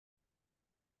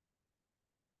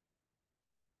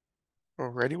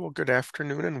Alrighty, well, good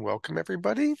afternoon and welcome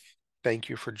everybody. Thank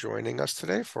you for joining us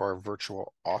today for our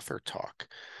virtual author talk.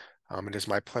 It is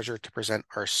my pleasure to present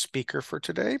our speaker for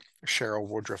today, Cheryl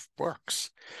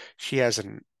Woodruff-Brooks. She has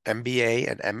an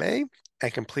MBA and MA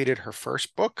and completed her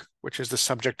first book, which is the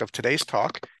subject of today's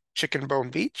talk, Chicken Bone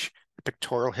Beach, The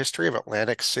Pictorial History of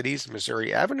Atlantic City's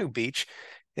Missouri Avenue Beach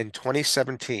in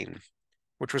 2017,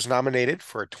 which was nominated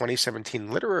for a 2017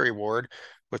 Literary Award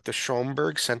with the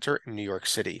Schoenberg Center in New York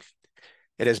City.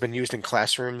 It has been used in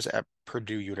classrooms at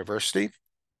Purdue University,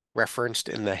 referenced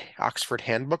in the Oxford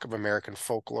Handbook of American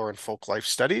Folklore and Folklife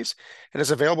Studies, and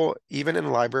is available even in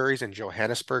libraries in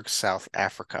Johannesburg, South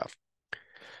Africa.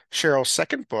 Cheryl's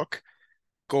second book,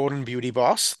 Golden Beauty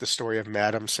Boss, The Story of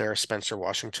Madam Sarah Spencer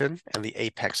Washington and the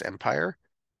Apex Empire,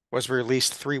 was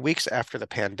released 3 weeks after the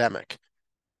pandemic,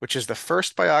 which is the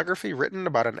first biography written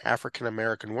about an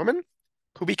African-American woman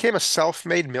who became a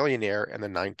self-made millionaire in the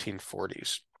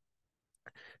 1940s.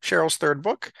 Cheryl's third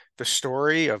book, The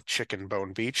Story of Chicken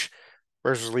Bone Beach,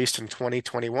 was released in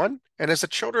 2021 and is a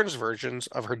children's version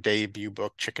of her debut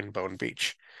book, Chicken Bone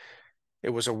Beach. It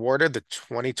was awarded the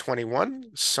 2021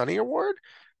 Sunny Award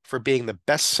for being the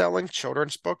best-selling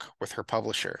children's book with her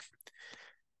publisher.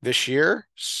 This year,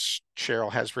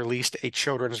 Cheryl has released a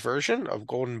children's version of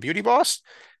Golden Beauty Boss,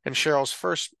 and Cheryl's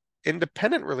first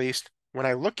independent release, When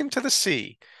I Look into the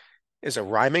Sea, is a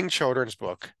rhyming children's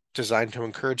book designed to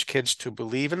encourage kids to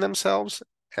believe in themselves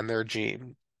and their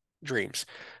dreams.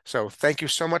 So thank you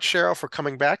so much, Cheryl, for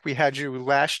coming back. We had you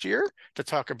last year to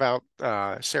talk about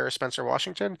Sarah Spencer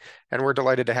Washington, and we're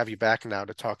delighted to have you back now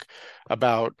to talk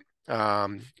about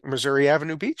Missouri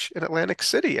Avenue Beach in Atlantic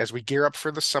City as we gear up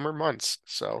for the summer months.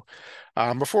 So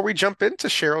before we jump into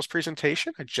Cheryl's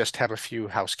presentation, I just have a few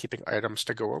housekeeping items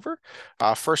to go over.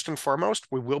 First and foremost,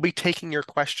 we will be taking your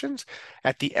questions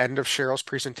at the end of Cheryl's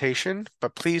presentation,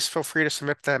 but please feel free to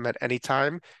submit them at any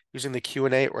time using the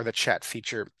Q&A or the chat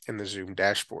feature in the Zoom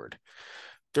dashboard.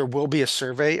 There will be a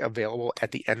survey available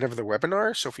at the end of the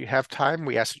webinar, so if you have time,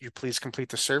 we ask that you please complete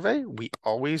the survey. We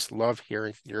always love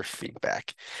hearing your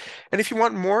feedback. And if you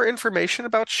want more information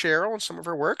about Cheryl and some of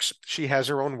her works, she has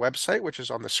her own website, which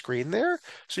is on the screen there.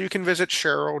 So you can visit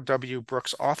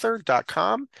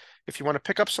CherylWbrooksAuthor.com if you want to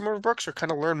pick up some of her books or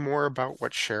kind of learn more about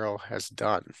what Cheryl has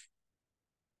done.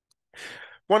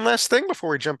 One last thing before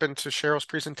we jump into Cheryl's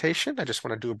presentation, I just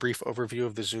want to do a brief overview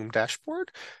of the Zoom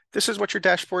dashboard. This is what your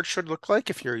dashboard should look like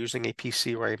if you're using a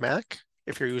PC or a Mac.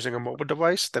 If you're using a mobile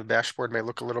device, the dashboard may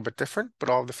look a little bit different, but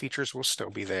all the features will still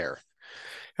be there.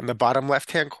 In the bottom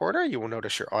left-hand corner, you will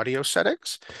notice your audio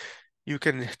settings. You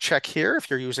can check here if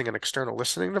you're using an external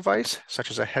listening device,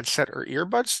 such as a headset or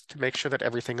earbuds, to make sure that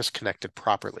everything is connected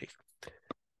properly.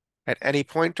 At any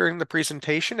point during the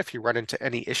presentation, if you run into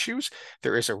any issues,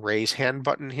 there is a raise hand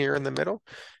button here in the middle.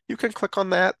 You can click on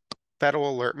that. That'll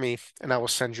alert me, and I will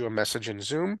send you a message in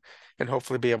Zoom and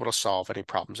hopefully be able to solve any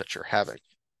problems that you're having.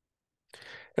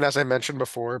 And as I mentioned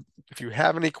before, if you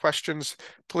have any questions,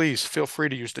 please feel free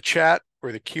to use the chat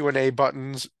or the Q&A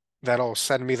buttons. That'll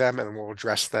send me them and we'll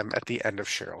address them at the end of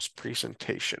Cheryl's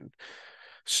presentation.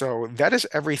 So that is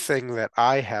everything that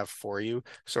I have for you.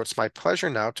 So it's my pleasure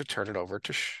now to turn it over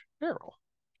to Cheryl.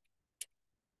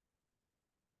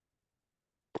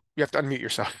 You have to unmute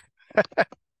yourself.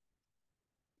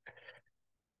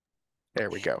 There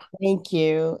we go. Thank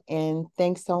you. And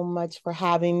thanks so much for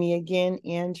having me again,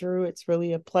 Andrew. It's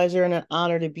really a pleasure and an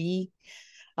honor to be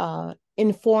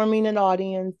informing an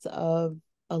audience of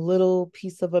a little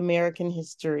piece of American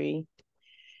history.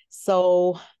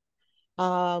 So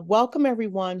welcome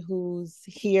everyone who's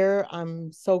here.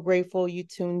 I'm so grateful you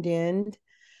tuned in.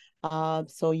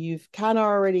 So you've kind of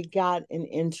already got an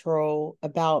intro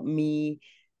about me.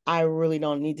 I really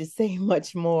don't need to say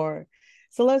much more.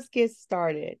 So let's get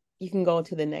started. You can go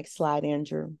to the next slide,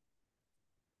 Andrew.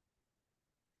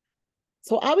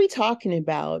 So I'll be talking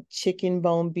about Chicken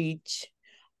Bone Beach.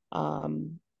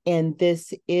 And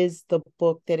this is the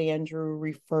book that Andrew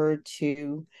referred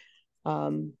to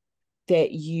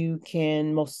that you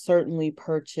can most certainly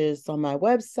purchase on my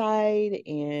website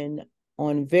and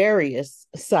on various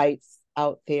sites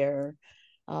out there.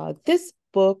 This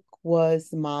book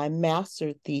was my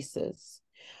master's thesis.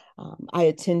 I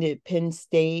attended Penn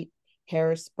State,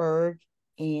 Harrisburg,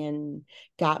 and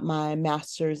got my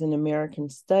master's in American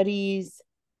Studies.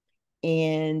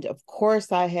 And of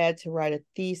course, I had to write a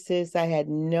thesis. I had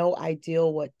no idea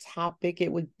what topic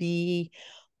it would be,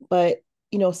 but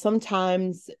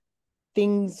sometimes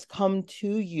things come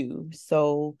to you.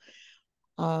 So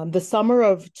the summer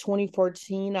of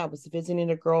 2014, I was visiting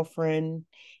a girlfriend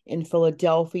in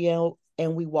Philadelphia,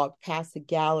 and we walked past a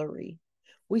gallery.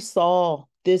 We saw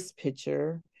this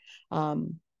picture.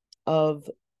 of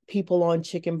people on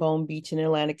Chicken Bone Beach in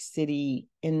Atlantic City,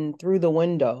 and through the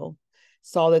window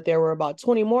saw that there were about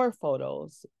 20 more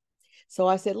photos. So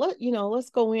I said, let's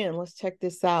go in, let's check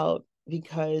this out,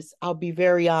 because I'll be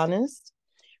very honest,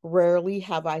 rarely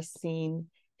have I seen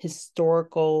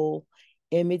historical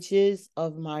images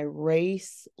of my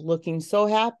race looking so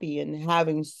happy and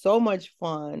having so much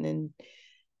fun and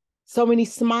so many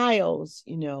smiles.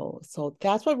 So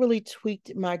that's what really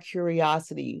tweaked my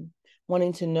curiosity,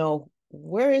 wanting to know,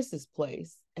 where is this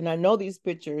place? And I know these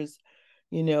pictures,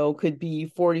 could be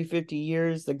 40, 50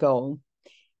 years ago.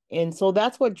 And so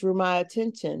that's what drew my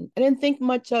attention. I didn't think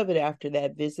much of it after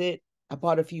that visit. I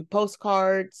bought a few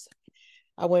postcards.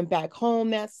 I went back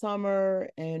home that summer.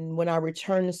 And when I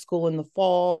returned to school in the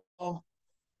fall,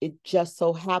 it just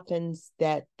so happens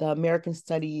that the American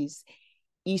Studies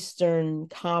Eastern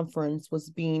Conference was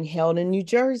being held in New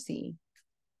Jersey.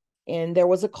 And there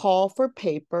was a call for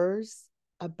papers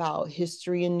about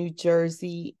history in New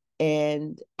Jersey.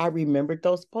 And I remembered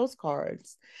those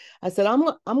postcards. I said,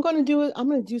 I'm going to do it. I'm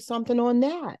going to do something on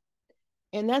that.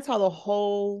 And that's how the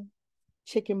whole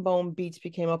Chicken Bone Beach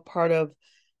became a part of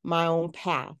my own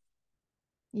path.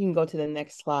 You can go to the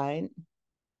next slide.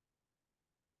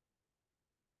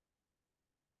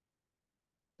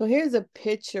 So here's a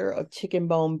picture of Chicken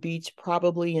Bone Beach,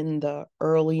 probably in the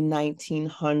early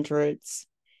 1900s.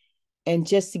 And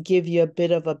just to give you a bit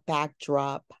of a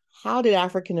backdrop, how did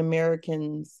African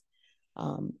Americans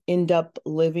end up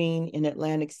living in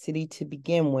Atlantic City to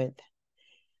begin with?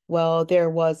 Well,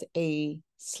 there was a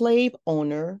slave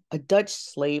owner, a Dutch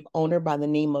slave owner by the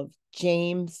name of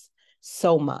James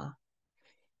Soma.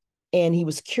 And he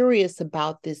was curious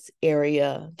about this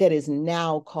area that is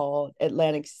now called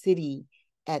Atlantic City.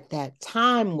 At that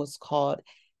time was called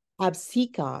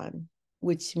Absecon,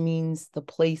 which means the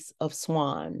place of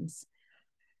swans.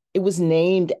 It was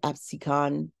named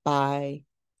Absecon by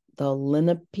the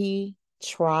Lenape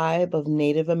tribe of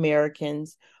Native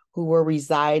Americans who were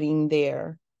residing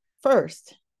there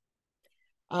first.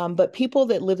 But people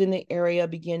that lived in the area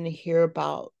began to hear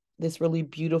about this really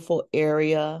beautiful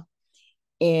area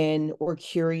and were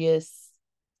curious,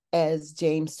 as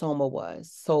James Soma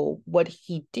was. So what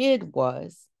he did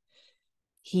was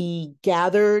he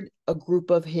gathered a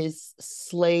group of his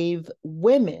slave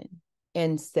women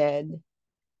and said,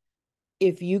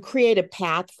 if you create a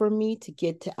path for me to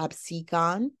get to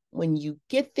Absecon, when you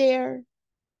get there,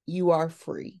 you are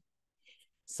free.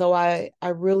 So I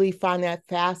really find that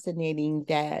fascinating,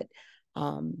 that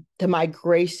the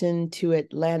migration to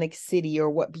Atlantic City, or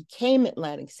what became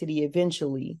Atlantic City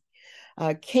eventually,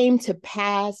 came to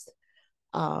pass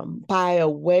by a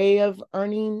way of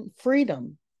earning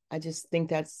freedom. I just think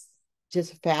that's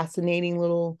just a fascinating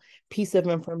little piece of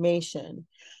information.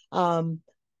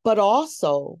 But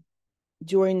also,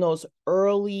 during the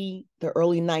early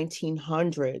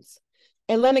 1900s,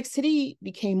 Atlantic City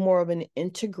became more of an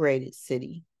integrated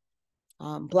city.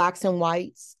 Blacks and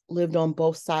whites lived on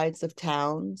both sides of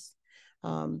towns.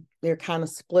 They're kind of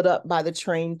split up by the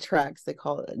train tracks. They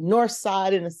call it north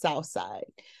side and the south side.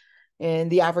 And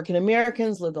the African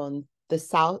Americans lived on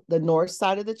the north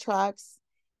side of the tracks,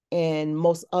 and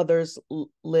most others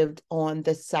lived on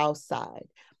the south side.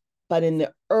 But in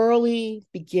the early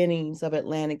beginnings of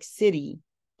Atlantic City,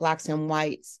 Blacks and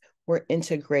whites were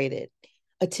integrated,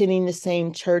 attending the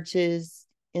same churches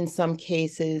in some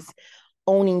cases,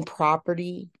 owning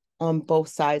property on both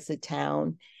sides of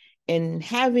town, and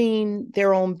having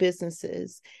their own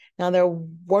businesses. Now, there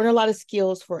weren't a lot of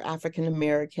skills for African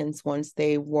Americans once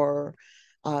they were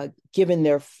given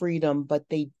their freedom, but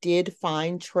they did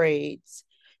find trades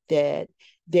that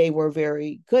they were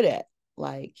very good at,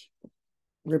 like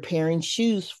repairing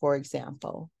shoes, for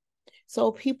example.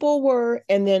 So people were,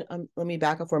 and then let me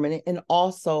back up for a minute, and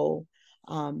also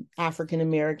African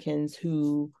Americans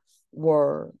who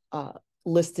were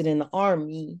listed in the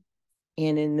Army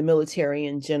and in the military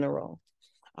in general.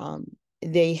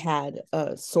 They had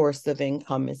a source of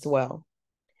income as well.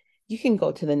 You can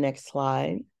go to the next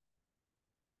slide.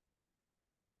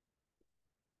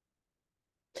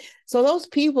 So those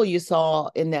people you saw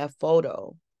in that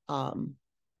photo, and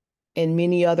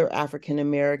many other African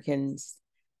Americans,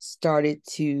 started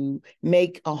to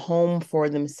make a home for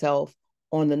themselves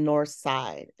on the north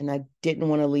side. And I didn't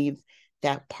want to leave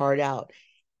that part out.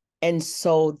 And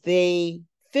so they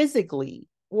physically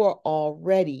were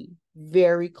already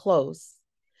very close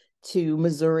to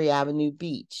Missouri Avenue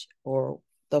Beach, or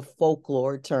the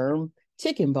folklore term,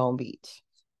 Chicken Bone Beach.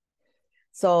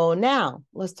 So now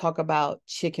let's talk about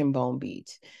Chicken Bone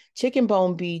Beach. Chicken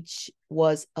Bone Beach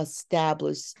was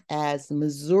established as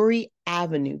Missouri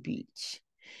Avenue Beach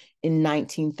in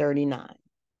 1939.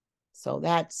 So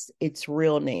that's its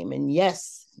real name. And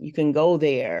yes, you can go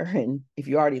there. And if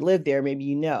you already live there, maybe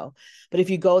you know. But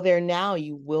if you go there now,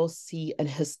 you will see an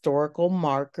historical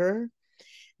marker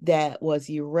that was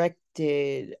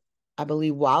erected, I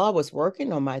believe, while I was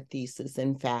working on my thesis,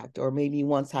 in fact, or maybe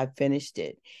once I finished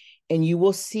it. And you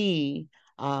will see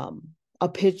a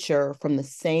picture from the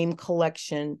same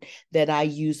collection that I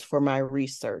used for my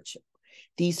research.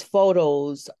 These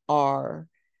photos are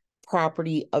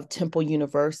property of Temple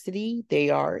University. They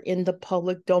are in the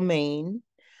public domain.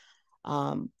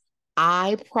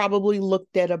 I probably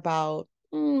looked at about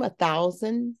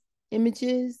 1,000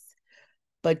 images,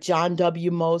 but John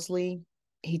W. Mosley,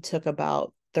 he took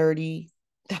about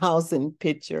 30,000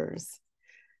 pictures.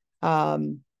 There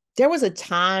was a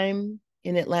time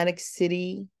in Atlantic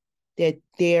City that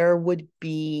there would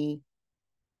be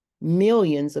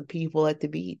millions of people at the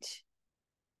beach.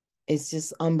 It's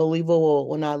just unbelievable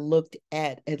when I looked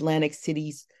at Atlantic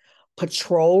City's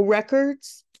patrol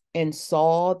records and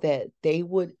saw that they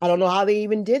would, I don't know how they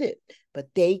even did it, but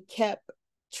they kept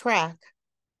track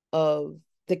of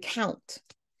the count.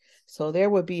 So there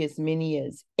would be as many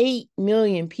as 8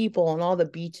 million people on all the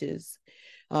beaches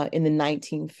in the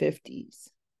 1950s.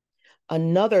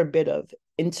 Another bit of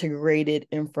integrated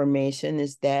information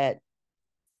is that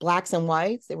Blacks and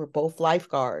whites, they were both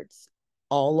lifeguards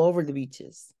all over the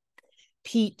beaches.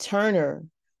 Pete Turner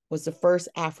was the first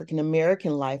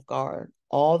African-American lifeguard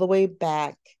all the way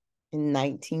back in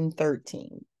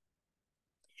 1913.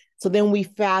 So then we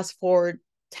fast forward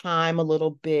time a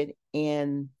little bit,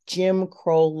 and Jim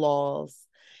Crow laws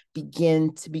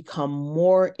begin to become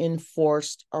more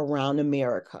enforced around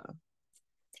America.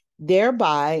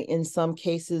 Thereby, in some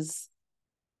cases,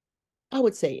 I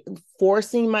would say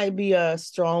forcing might be a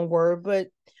strong word, but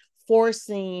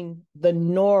forcing the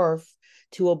North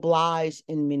to oblige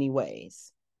in many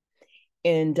ways.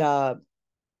 And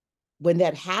when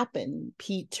that happened,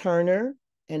 Pete Turner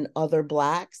and other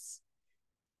Blacks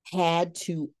had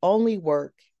to only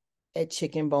work at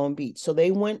Chicken Bone Beach. So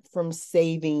they went from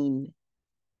saving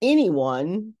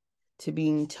anyone to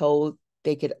being told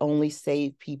they could only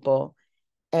save people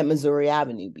at Missouri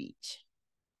Avenue Beach.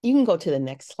 You can go to the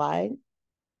next slide.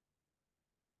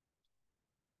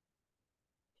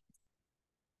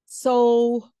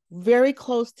 So very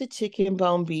close to Chicken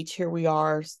Bone Beach, here we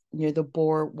are near the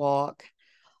boardwalk.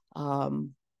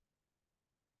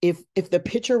 If the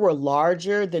picture were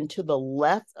larger, then to the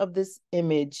left of this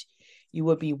image, you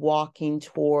would be walking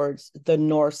towards the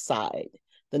north side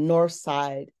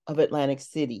of Atlantic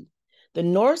City. The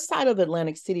north side of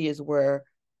Atlantic City is where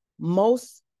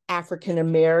most African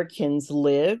Americans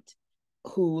lived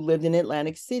who lived in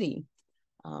Atlantic City.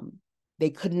 They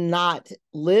could not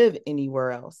live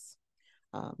anywhere else.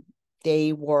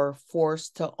 They were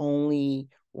forced to only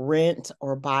rent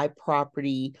or buy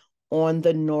property on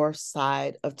the north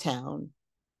side of town.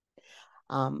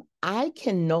 I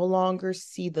can no longer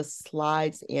see the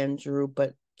slides, Andrew,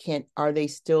 but are they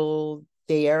still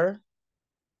there?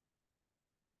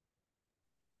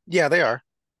 Yeah, they are.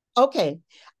 Okay.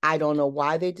 I don't know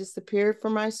why they disappeared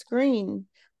from my screen,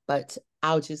 but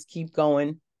I'll just keep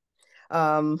going.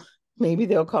 Maybe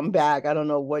they'll come back. I don't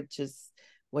know what just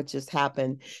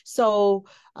happened. So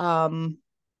on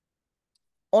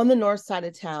the north side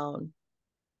of town,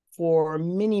 for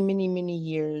many, many, many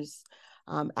years,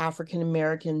 African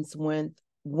Americans went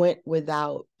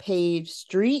without paved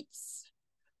streets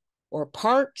or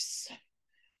parks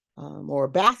or a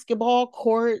basketball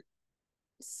court.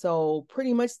 So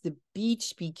pretty much the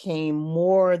beach became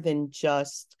more than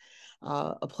just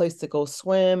a place to go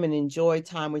swim and enjoy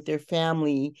time with their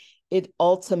family. It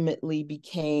ultimately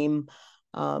became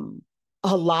a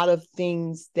lot of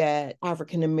things that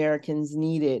African Americans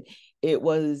needed. It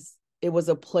was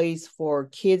a place for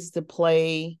kids to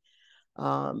play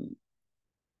and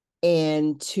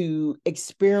to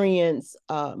experience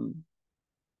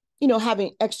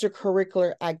having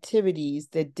extracurricular activities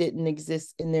that didn't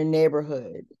exist in their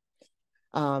neighborhood.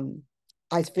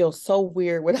 I feel so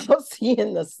weird without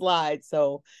seeing the slide.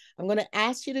 So I'm going to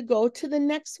ask you to go to the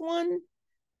next one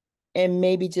and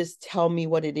maybe just tell me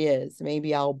what it is.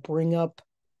 Maybe I'll bring up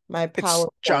my It's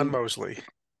John PowerPoint. Mosley.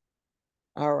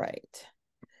 All right.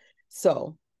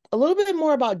 So a little bit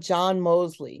more about John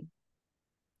Mosley.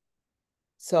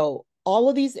 So all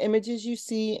of these images you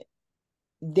see,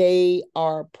 they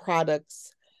are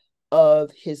products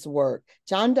of his work.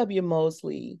 John W.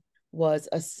 Mosley was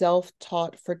a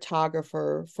self-taught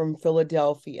photographer from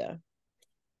Philadelphia.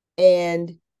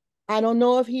 And I don't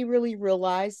know if he really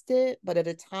realized it, but at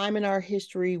a time in our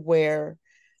history where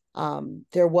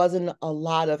there wasn't a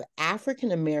lot of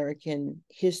African American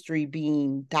history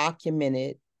being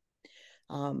documented,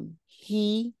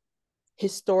 He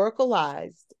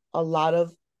historicalized a lot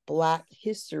of Black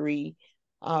history,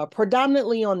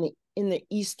 predominantly in the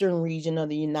eastern region of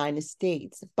the United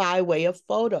States by way of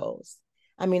photos.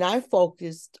 I mean, I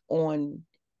focused on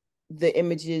the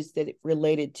images that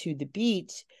related to the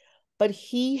beach, but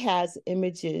he has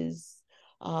images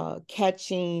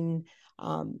catching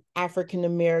African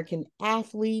American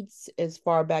athletes as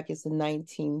far back as the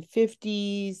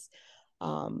 1950s.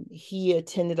 He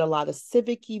attended a lot of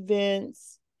civic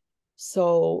events.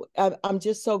 So I'm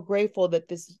just so grateful that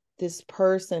this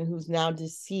person who's now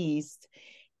deceased,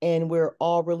 and we're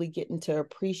all really getting to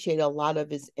appreciate a lot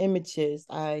of his images.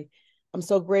 I'm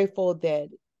so grateful that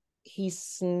he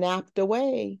snapped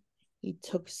away. He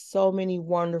took so many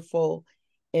wonderful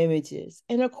images.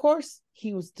 And of course,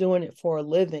 he was doing it for a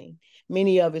living.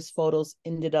 Many of his photos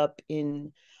ended up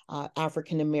in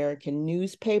African American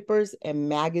newspapers and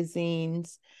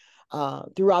magazines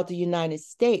throughout the United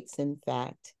States, in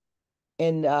fact.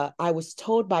 And I was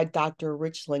told by Dr.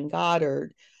 Richland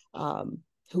Goddard,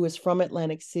 who is from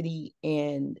Atlantic City,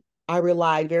 and I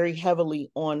relied very heavily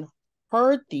on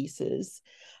her thesis.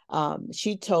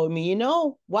 She told me, you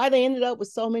know, why they ended up with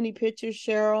so many pictures,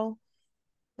 Cheryl?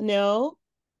 No,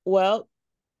 well,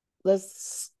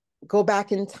 let's go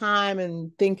back in time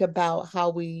and think about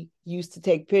how we used to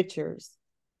take pictures.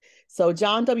 So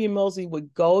John W. Mosley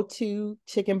would go to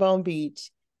Chicken Bone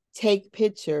Beach, take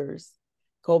pictures,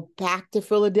 go back to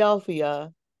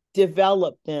Philadelphia,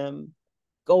 develop them,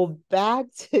 go back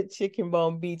to Chicken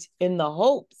Bone Beach in the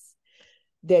hopes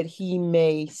that he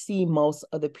may see most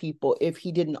of the people if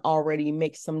he didn't already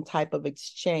make some type of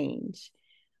exchange.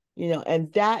 You know,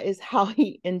 and that is how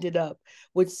he ended up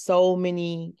with so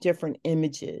many different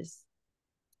images.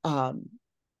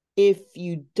 If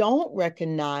you don't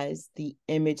recognize the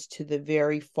image to the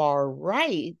very far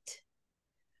right,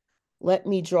 let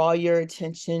me draw your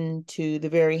attention to the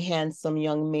very handsome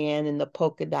young man in the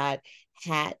polka dot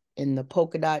hat and the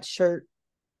polka dot shirt.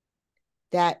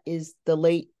 That is the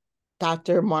late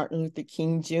Dr. Martin Luther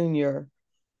King Jr.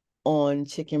 on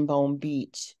Chicken Bone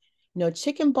Beach. You know,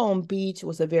 Chicken Bone Beach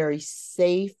was a very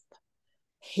safe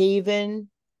haven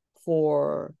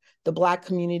for the Black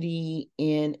community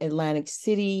in Atlantic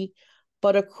City,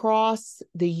 but across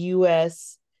the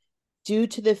U.S., due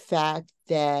to the fact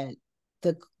that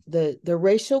the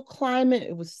racial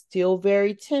climate was still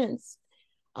very tense,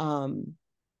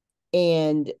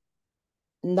 and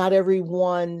not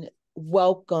everyone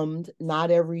welcomed,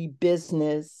 not every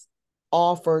business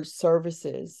offered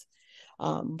services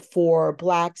for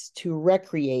Blacks to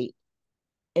recreate.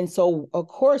 And so, of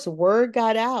course, word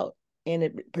got out, and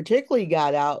it particularly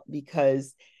got out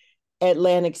because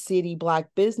Atlantic City Black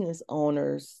business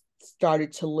owners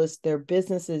started to list their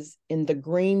businesses in the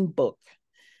Green Book.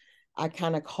 I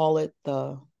kind of call it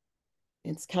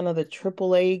it's kind of the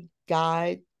AAA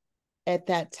guide at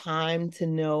that time to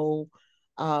know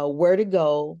where to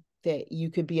go that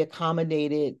you could be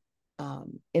accommodated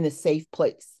in a safe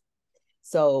place.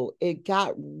 So it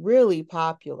got really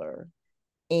popular,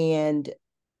 and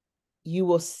you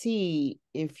will see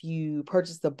if you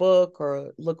purchase the book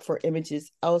or look for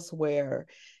images elsewhere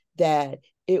that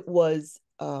it was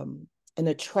an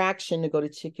attraction to go to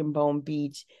Chicken Bone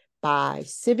Beach by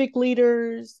civic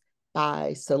leaders,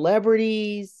 by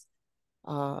celebrities,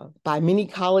 by many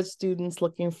college students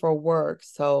looking for work.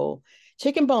 So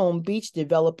Chicken Bone Beach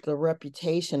developed a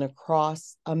reputation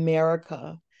across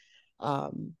America,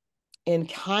 and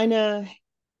kind of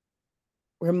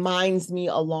reminds me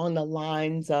along the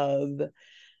lines of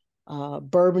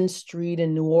Bourbon Street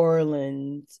in New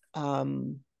Orleans,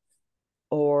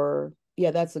 or yeah,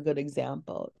 that's a good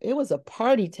example. It was a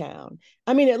party town.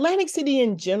 I mean, Atlantic City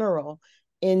in general,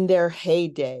 in their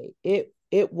heyday, it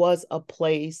was a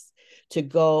place to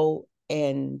go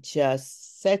and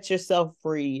just set yourself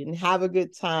free and have a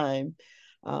good time.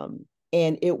 And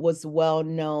it was well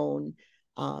known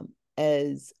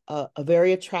as a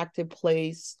very attractive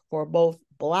place for both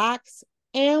Blacks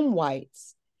and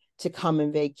whites to come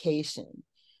and vacation.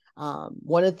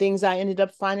 One of the things I ended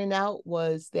up finding out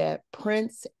was that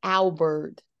Prince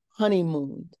Albert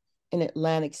honeymooned in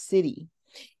Atlantic City.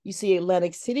 You see,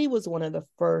 Atlantic City was one of the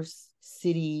first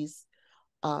cities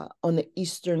on the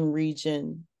eastern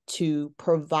region to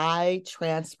provide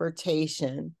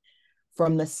transportation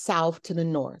from the south to the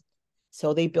north.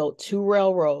 So they built two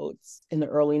railroads in the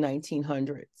early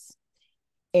 1900s.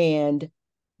 And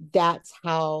that's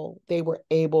how they were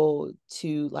able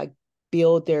to like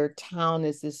build their town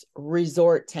as this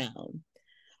resort town,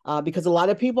 because a lot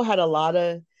of people had a lot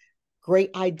of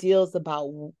great ideas about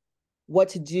what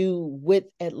to do with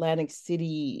Atlantic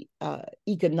City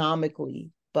economically,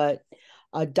 but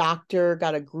a doctor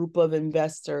got a group of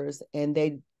investors, and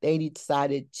they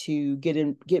decided to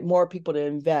get more people to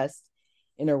invest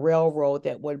in a railroad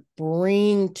that would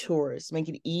bring tourists, make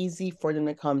it easy for them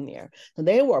to come there. So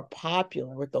they were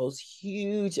popular with those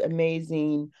huge,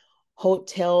 amazing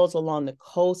hotels along the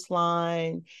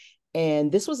coastline.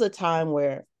 And this was a time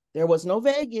where there was no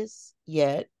Vegas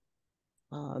yet.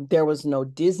 There was no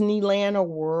Disneyland or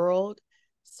World.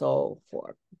 So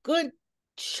for a good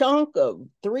chunk of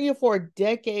 3 or 4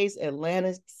 decades,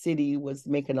 Atlantic City was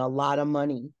making a lot of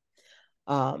money.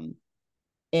 Um,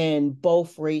 and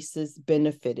both races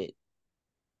benefited.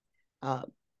 Uh,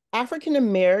 African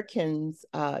Americans,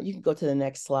 you can go to the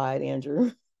next slide,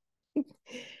 Andrew.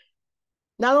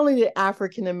 Not only did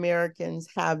African Americans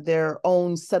have their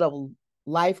own set of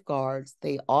lifeguards,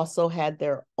 they also had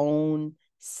their own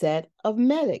set of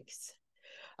medics.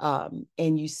 And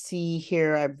you see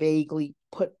here, I vaguely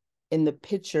put in the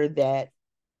picture that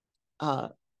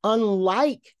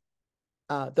unlike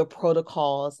the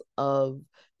protocols of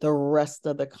the rest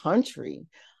of the country,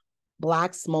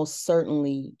 Blacks most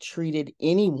certainly treated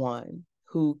anyone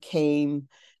who came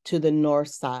to the north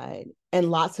side,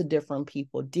 and lots of different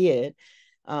people did.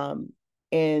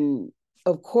 And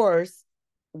of course,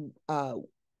 uh,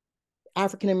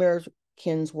 African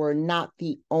Americans were not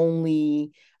the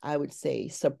only, I would say,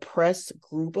 suppressed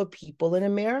group of people in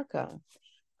America.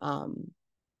 Um,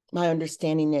 my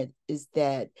understanding is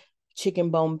that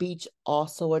Chicken Bone Beach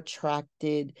also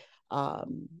attracted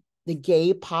the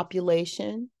gay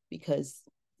population because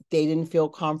they didn't feel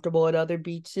comfortable at other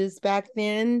beaches back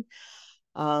then.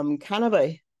 Kind of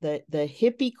the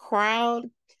hippie crowd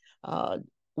uh,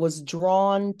 was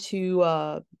drawn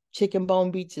to Chicken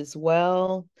Bone Beach as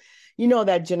well. You know,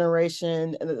 that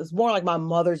generation, it's more like my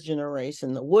mother's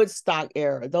generation, the Woodstock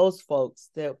era, those folks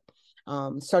that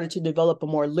started to develop a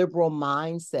more liberal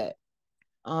mindset,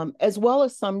 as well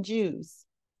as some Jews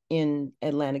in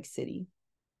Atlantic City.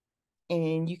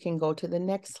 And you can go to the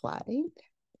next slide.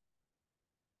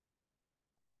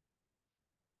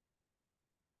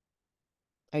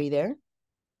 Are you there?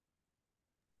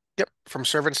 Yep, from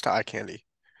servants to eye candy.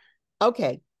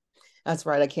 Okay, that's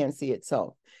right. I can't see it.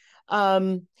 So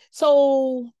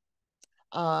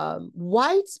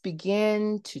whites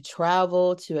began to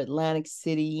travel to Atlantic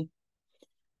City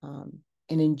and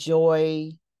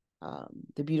enjoy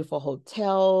the beautiful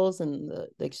hotels and the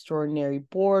extraordinary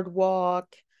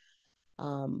boardwalk.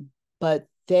 But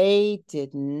they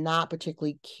did not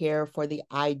particularly care for the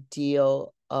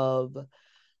ideal of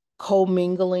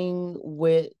commingling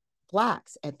with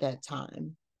Blacks at that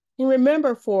time. And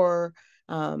remember, for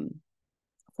a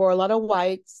lot of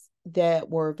whites that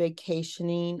were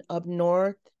vacationing up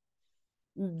north,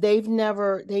 they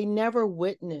never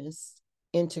witnessed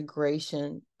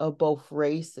integration of both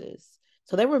races.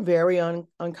 So they were very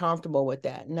uncomfortable with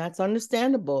that, and that's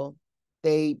understandable.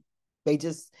 They they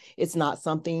just, it's not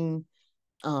something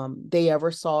they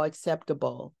ever saw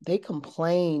acceptable. They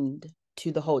complained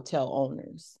to the hotel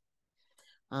owners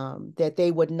that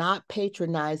they would not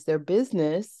patronize their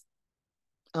business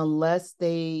unless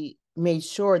they made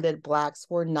sure that Blacks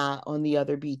were not on the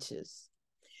other beaches.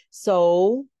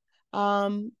 So,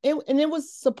 it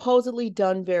was supposedly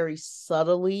done very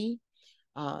subtly.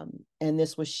 And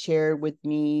this was shared with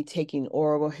me taking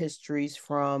oral histories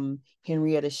from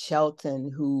Henrietta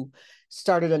Shelton, who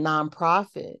started a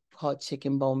nonprofit called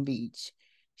Chicken Bone Beach.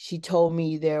 She told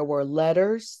me there were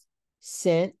letters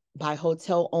sent by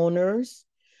hotel owners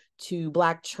to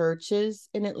Black churches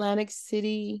in Atlantic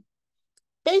City,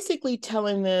 basically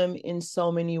telling them in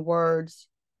so many words,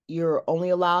 you're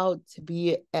only allowed to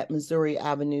be at Missouri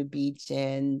Avenue Beach.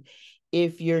 And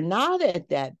if you're not at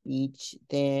that beach,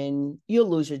 then you'll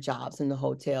lose your jobs in the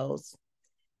hotels.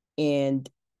 And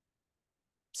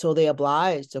so they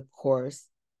obliged, of course.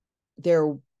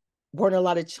 There weren't a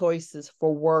lot of choices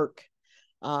for work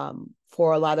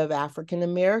for a lot of African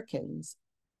Americans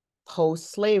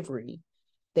post slavery.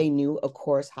 They knew, of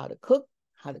course, how to cook,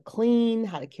 how to clean,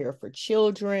 how to care for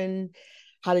children,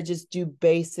 how to just do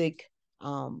basic,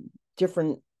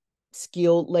 different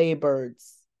skilled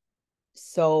labors.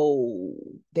 So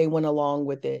they went along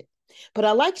with it. But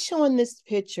I like showing this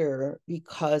picture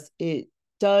because it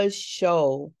does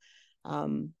show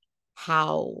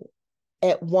how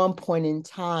at one point in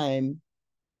time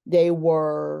they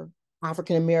were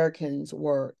African Americans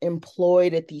were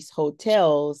employed at these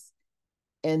hotels,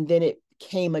 and then it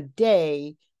came a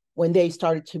day when they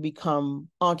started to become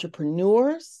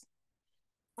entrepreneurs.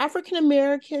 African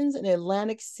Americans in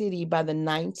Atlantic City by the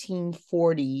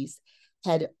 1940s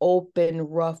had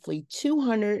opened roughly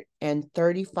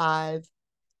 235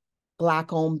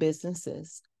 Black owned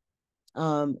businesses.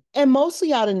 and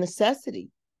mostly out of necessity.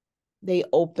 They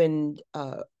opened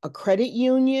a credit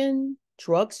union,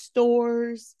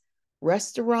 drugstores,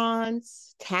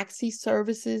 restaurants, taxi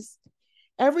services,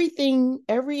 everything,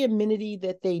 every amenity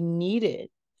that they needed,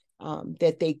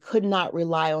 that they could not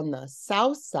rely on the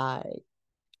South Side.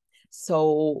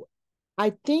 So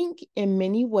I think in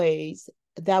many ways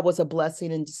that was a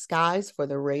blessing in disguise for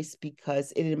the race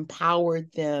because it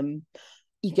empowered them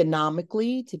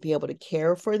economically to be able to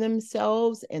care for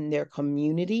themselves and their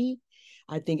community.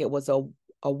 I think it was a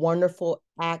wonderful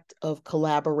act of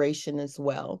collaboration as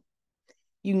well.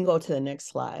 You can go to the next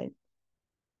slide.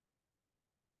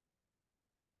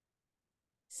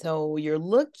 So you're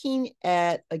looking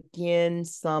at, again,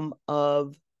 some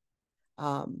of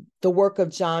the work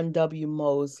of John W.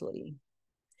 Mosley.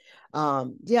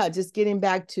 Yeah, just getting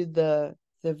back to the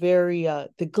very the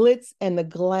glitz and the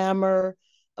glamour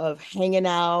of hanging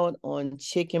out on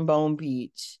Chicken Bone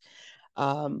Beach.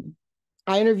 Um,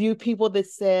 I interviewed people that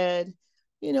said,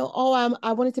 oh,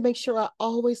 I wanted to make sure I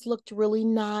always looked really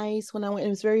nice when I went. It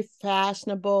was very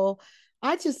fashionable.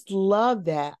 I just love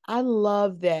that. I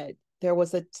love that there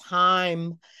was a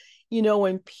time,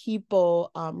 when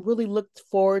people really looked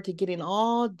forward to getting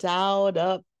all dialed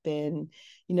up and,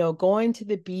 going to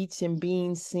the beach and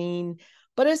being seen,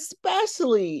 but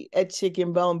especially at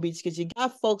Chicken Bone Beach, because you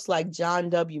got folks like John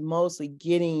W. Mosley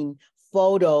getting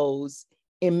photos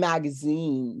in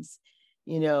magazines.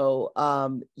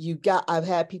 I've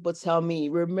had people tell me,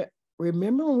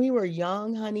 remember when we were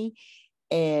young, honey?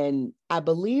 And I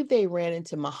believe they ran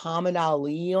into Muhammad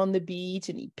Ali on the beach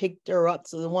and he picked her up.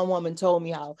 So the one woman told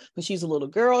me how when she was a little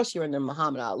girl, she ran into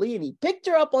Muhammad Ali and he picked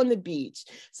her up on the beach.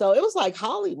 So it was like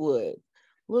Hollywood,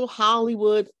 little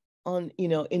Hollywood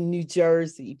in New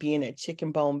Jersey, being at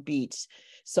Chicken Bone Beach.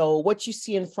 So what you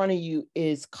see in front of you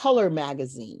is Color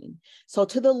Magazine. So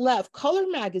to the left, Color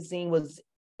Magazine was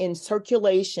in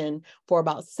circulation for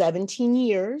about 17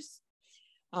 years.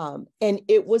 And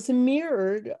it was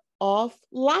mirrored off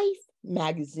Life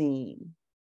magazine.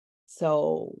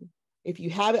 So if you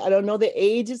haven't, I don't know the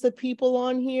ages of people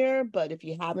on here, but if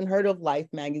you haven't heard of Life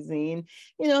magazine,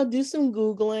 do some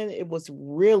Googling. It was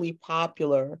really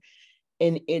popular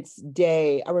in its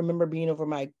day. I remember being over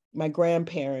my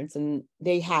grandparents and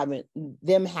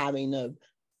them having a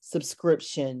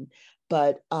subscription.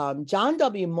 But John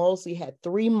W. Mosley had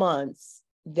 3 months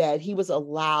that he was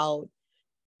allowed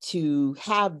to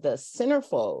have the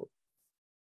centerfold.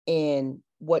 And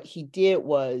what he did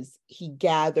was he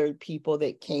gathered people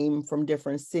that came from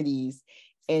different cities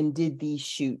and did these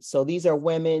shoots. So these are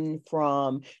women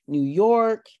from New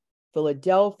York,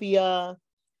 Philadelphia.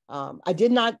 I do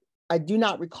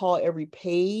not recall every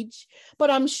page, but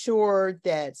I'm sure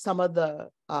that some of the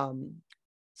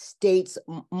states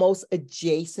most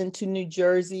adjacent to New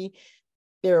Jersey,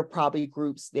 there are probably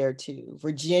groups there too.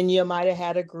 Virginia might have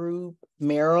had a group,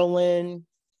 Maryland.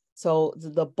 So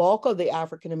the bulk of the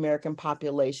African-American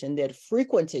population that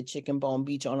frequented Chicken Bone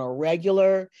Beach on a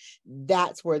regular,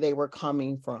 that's where they were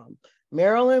coming from.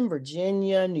 Maryland,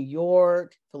 Virginia, New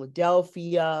York,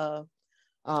 Philadelphia,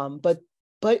 but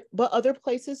other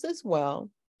places as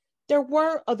well. There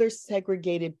were other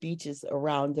segregated beaches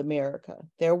around America.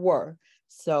 There were.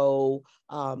 So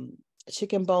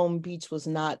Chicken Bone Beach was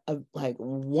not like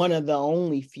one of the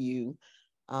only few.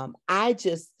 I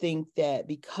just think that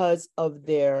because of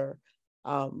their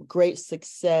great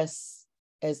success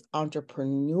as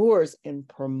entrepreneurs in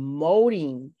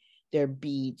promoting their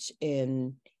beach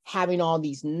and having all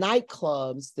these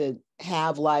nightclubs that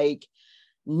have like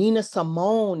Nina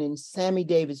Simone and Sammy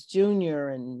Davis Jr.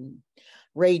 and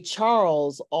Ray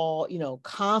Charles all,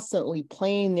 constantly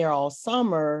playing there all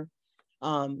summer,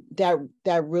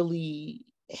 that really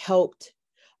helped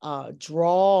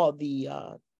draw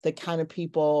the kind of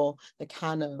people, the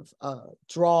kind of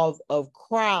draw of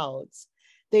crowds.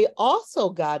 They also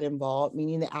got involved,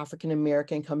 meaning the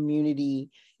African-American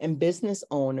community and business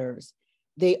owners.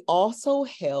 They also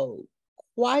held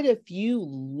quite a few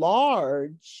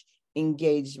large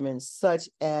engagements, such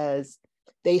as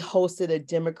they hosted a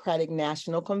Democratic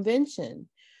National Convention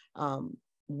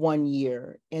one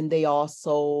year, and they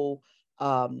also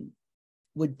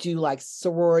would do like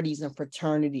sororities and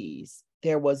fraternities.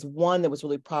 There was one that was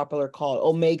really popular called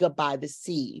Omega by the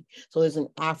Sea. So there's an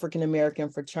African-American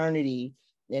fraternity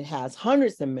that has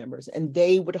hundreds of members, and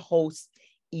they would host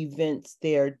events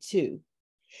there too.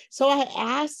 So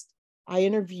I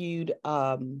interviewed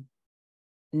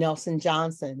Nelson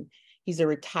Johnson. He's a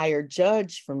retired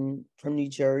judge from New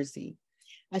Jersey.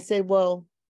 I said, well,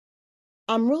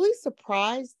 I'm really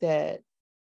surprised that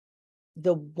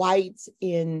the whites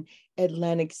in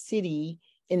Atlantic City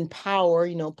in power,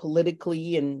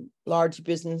 politically, and large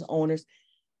business owners,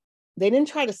 they didn't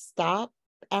try to stop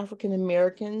African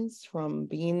Americans from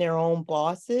being their own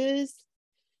bosses.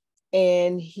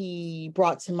 And he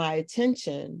brought to my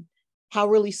attention how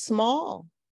really small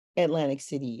Atlantic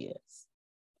City is.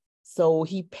 So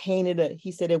he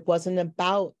he said it wasn't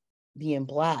about being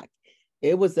Black.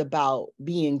 It was about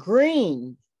being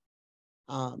green.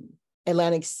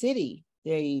 Atlantic City,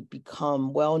 they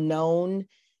become well known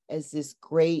as this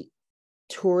great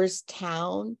tourist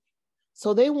town.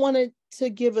 So they wanted to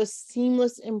give a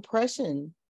seamless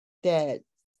impression that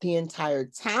the entire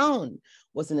town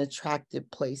was an attractive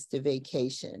place to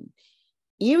vacation,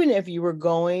 even if you were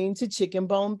going to Chicken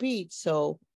Bone Beach.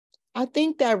 So I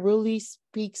think that really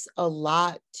speaks a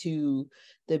lot to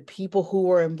the people who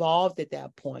were involved at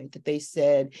that point, that they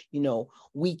said,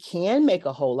 we can make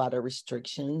a whole lot of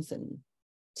restrictions and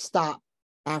stop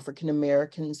African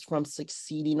Americans from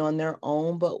succeeding on their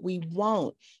own, but we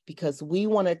won't, because we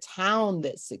want a town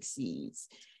that succeeds.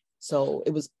 So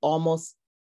it was almost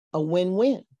a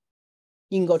win-win.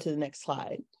 You can go to the next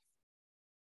slide.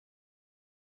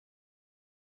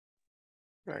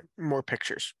 Right. More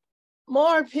pictures.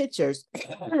 More pictures.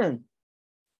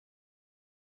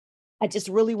 I just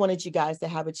really wanted you guys to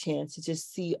have a chance to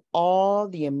just see all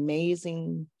the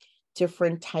amazing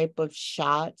different type of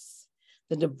shots,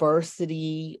 the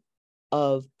diversity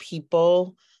of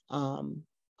people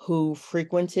who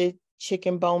frequented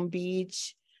Chicken Bone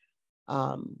Beach.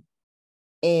 And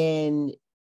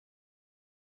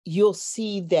you'll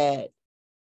see that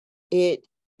it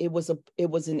was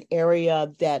an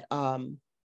area that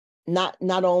not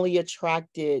only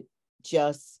attracted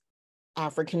just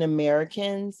African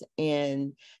Americans,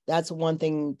 and that's one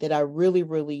thing that I really,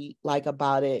 really like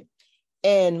about it.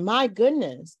 And my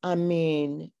goodness, I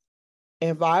mean,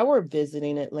 if I were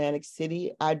visiting Atlantic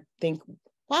City, I'd think,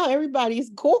 wow, everybody's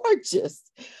gorgeous.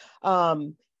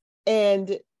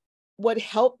 And what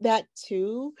helped that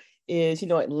too is,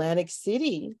 Atlantic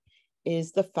City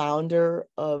is the founder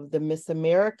of the Miss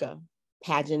America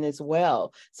pageant as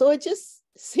well. So it just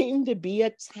seemed to be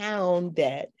a town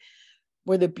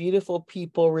where the beautiful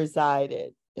people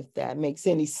resided, if that makes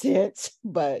any sense.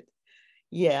 But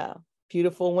yeah,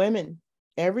 beautiful women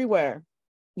everywhere.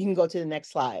 You can go to the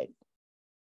next slide.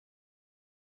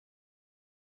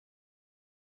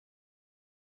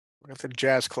 We're at the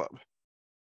jazz club.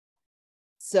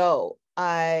 So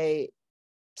I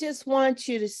just want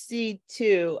you to see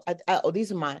too.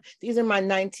 These are my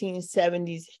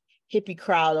 1970s hippie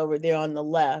crowd over there on the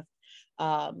left.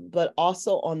 But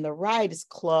also on the right is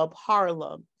Club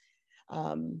Harlem.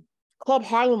 Club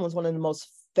Harlem was one of the most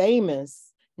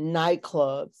famous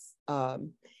nightclubs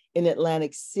in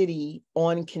Atlantic City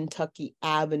on Kentucky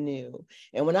Avenue.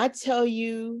 And when I tell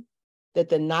you that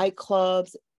the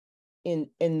nightclubs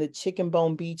in the Chicken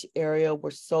Bone Beach area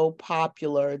were so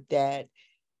popular that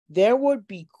there would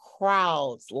be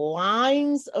crowds,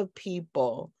 lines of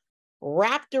people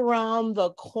wrapped around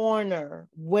the corner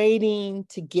waiting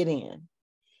to get in.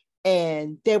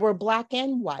 And they were Black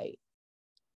and white,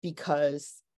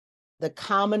 because the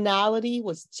commonality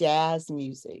was jazz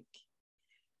music.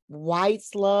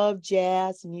 Whites love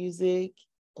jazz music,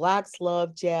 Blacks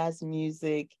love jazz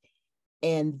music.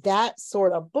 And that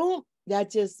sort of boom,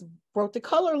 that just broke the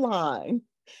color line.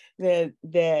 That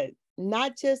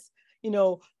not just,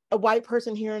 a white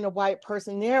person here and a white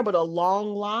person there, but a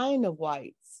long line of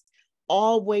whites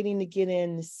all waiting to get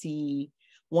in to see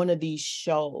one of these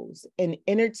shows. And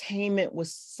entertainment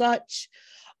was such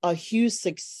a huge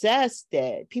success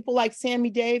that people like Sammy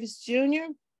Davis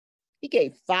Jr., he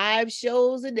gave 5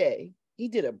 shows a day. He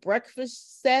did a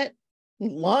breakfast set,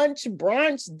 lunch,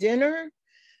 brunch, dinner.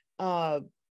 Wow,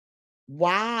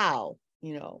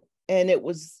 and it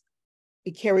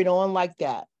carried on like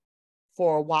that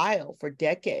for a while, for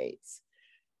decades.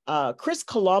 Chris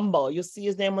Colombo, you'll see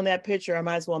his name on that picture. I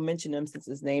might as well mention him since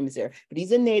his name is there. But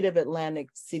he's a native Atlantic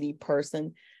City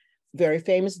person, very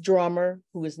famous drummer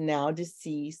who is now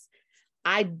deceased.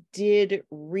 I did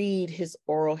read his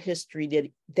oral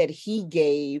history that he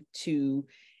gave to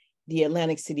the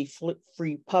Atlantic City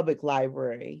Free Public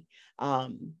Library.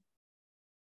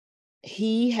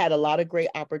 He had a lot of great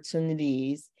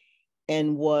opportunities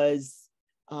and was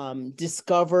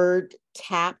discovered,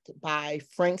 tapped by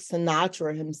Frank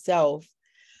Sinatra himself.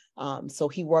 So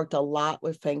he worked a lot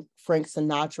with Frank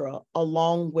Sinatra,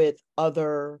 along with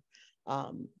other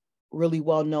really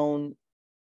well-known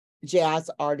jazz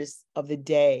artists of the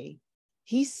day.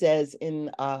 He says in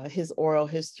his oral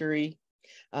history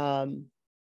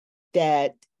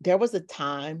that there was a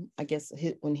time, I guess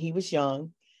when he was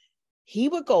young, he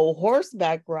would go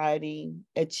horseback riding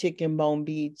at Chicken Bone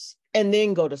Beach and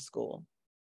then go to school.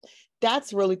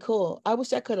 That's really cool. I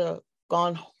wish I could have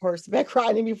gone horseback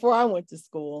riding before I went to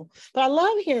school. But I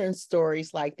love hearing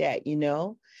stories like that, you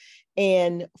know?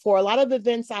 And for a lot of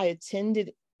events I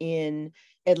attended in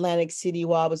Atlantic City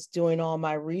while I was doing all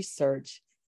my research,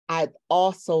 I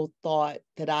also thought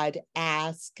that I'd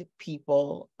ask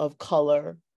people of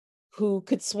color who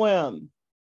could swim.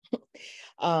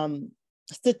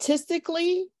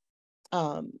 Statistically,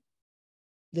 the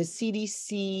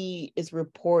CDC is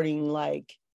reporting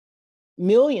like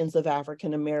millions of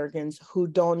African Americans who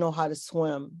don't know how to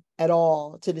swim at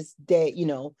all to this day, you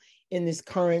know, in this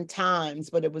current times.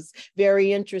 But it was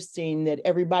very interesting that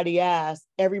everybody I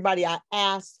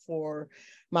asked for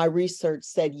my research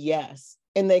said yes.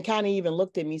 And they kind of even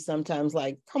looked at me sometimes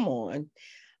like, come on.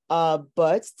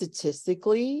 But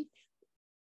statistically,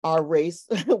 our race,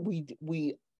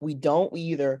 we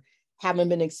either haven't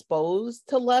been exposed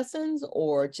to lessons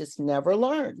or just never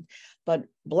learned. But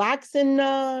Blacks in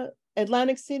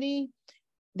Atlantic City,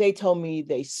 they told me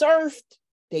they surfed,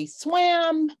 they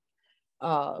swam,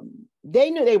 they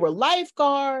knew they were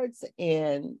lifeguards,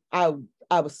 and I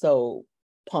was so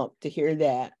pumped to hear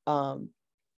that.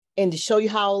 And to show you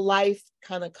how life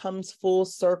kind of comes full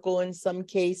circle in some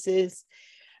cases,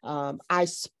 I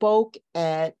spoke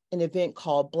at an event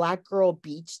called Black Girl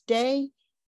Beach Day,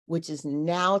 which is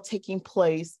now taking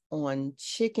place on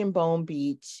Chicken Bone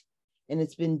Beach. And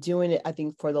it's been doing it, I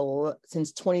think,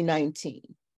 since 2019.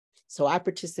 So I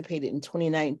participated in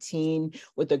 2019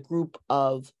 with a group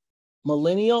of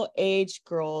millennial age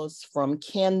girls from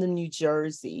Camden, New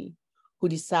Jersey, who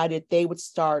decided they would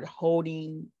start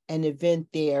holding an event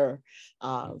there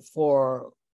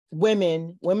for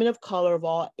women of color of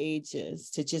all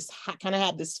ages to just kind of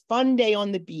have this fun day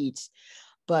on the beach.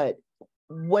 But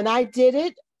when I did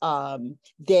it,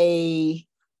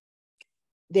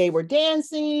 they were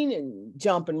dancing and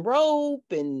jumping rope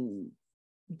and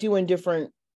doing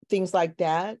different things like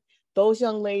that. Those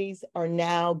young ladies are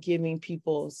now giving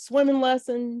people swimming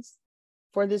lessons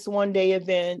for this one day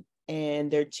event,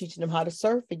 and they're teaching them how to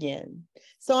surf again.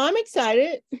 So I'm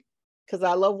excited because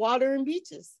I love water and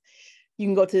beaches. You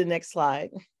can go to the next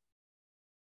slide.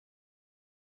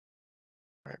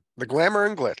 Right. The glamour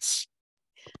and glitz.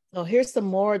 So here's some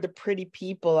more of the pretty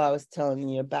people I was telling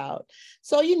you about.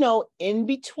 So, you know, in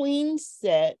between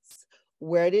sets,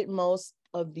 where did most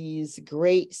of these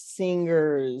great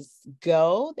singers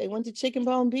go? They went to Chicken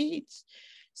Bone Beach.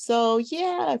 So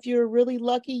yeah, if you're really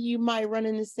lucky, you might run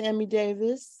into Sammy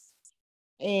Davis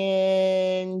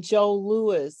and Joe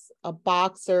Louis, a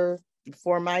boxer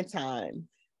before my time,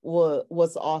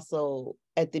 was also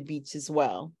at the beach as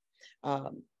well.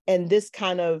 And this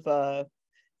kind of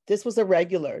this was a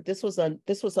regular. This was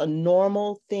a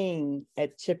normal thing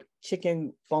at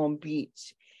Chicken Bone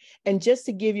Beach. And just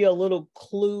to give you a little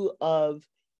clue of,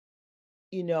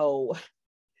 you know,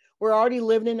 we're already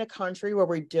living in a country where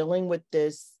we're dealing with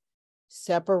this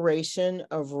separation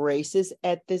of races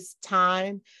at this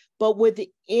time, but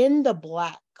within the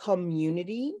Black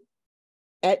community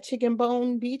at Chicken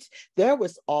Bone Beach, there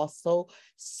was also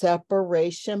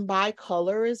separation by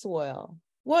color as well.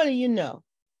 What do you know?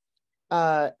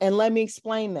 And let me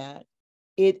explain that.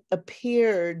 It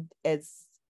appeared as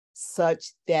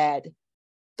such that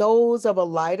those of a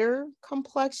lighter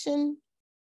complexion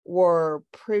were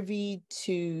privy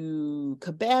to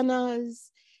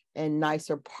cabanas and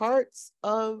nicer parts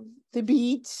of the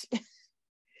beach.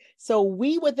 So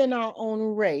we within our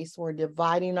own race were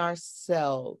dividing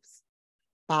ourselves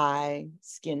by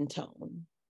skin tone.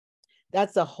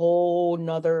 That's a whole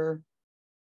nother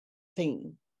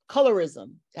thing.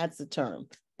 Colorism, that's the term.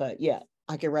 But yeah,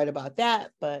 I could write about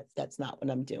that, but that's not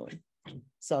what I'm doing.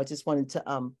 So I just wanted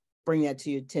to bring that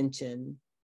to your attention.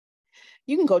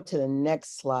 You can go to the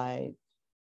next slide,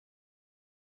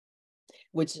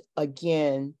 which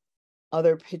again,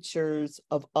 other pictures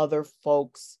of other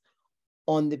folks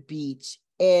on the beach.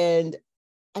 And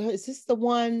is this the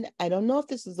one? I don't know if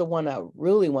this is the one I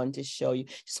really wanted to show you.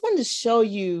 Just wanted to show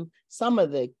you some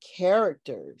of the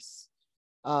characters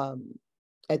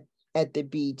at the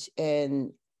beach.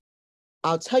 And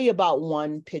I'll tell you about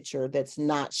one picture that's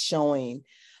not showing.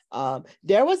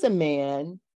 There was a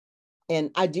man,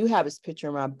 and I do have his picture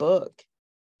in my book.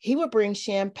 He would bring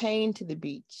champagne to the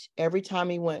beach every time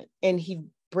he went, and he'd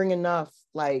bring enough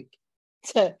like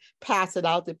to pass it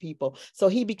out to people. So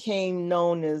he became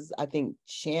known as, I think,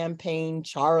 Champagne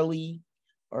Charlie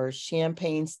or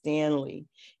Champagne Stanley.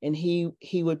 And he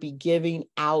would be giving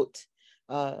out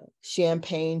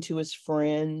champagne to his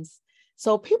friends.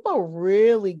 So people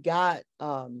really got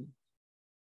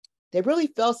they really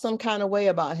felt some kind of way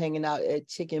about hanging out at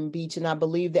Chicken Beach. And I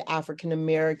believe the African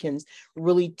Americans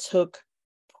really took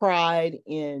pride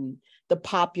in the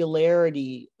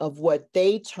popularity of what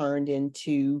they turned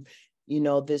into,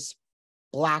 this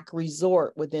Black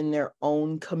resort within their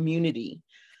own community.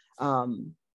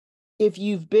 If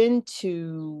you've been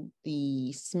to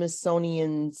the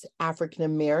Smithsonian's African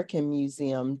American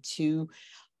Museum,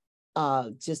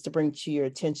 just to bring to your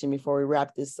attention before we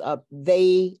wrap this up,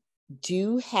 they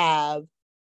do have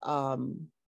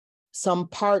some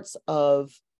parts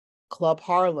of Club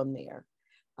Harlem there.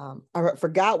 I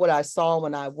forgot what I saw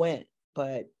when I went,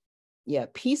 but yeah,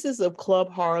 pieces of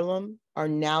Club Harlem are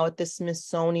now at the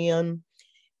Smithsonian,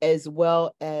 as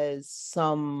well as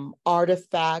some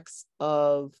artifacts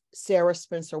of Sarah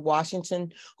Spencer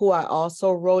Washington, who I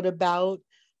also wrote about.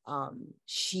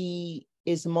 She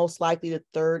is most likely the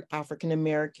third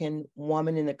African-American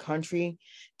woman in the country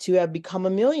to have become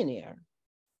a millionaire.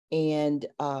 And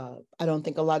I don't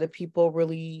think a lot of people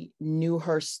really knew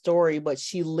her story, but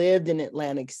she lived in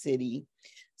Atlantic City.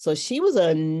 So she was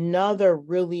another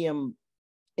really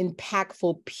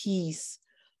impactful piece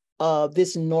of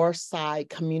this northside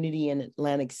community in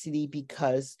Atlantic City,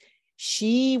 because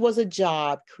she was a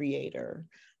job creator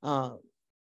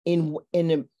in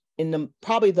the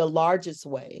probably the largest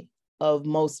way of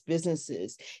most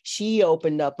businesses. She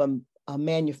opened up a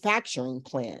manufacturing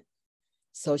plant.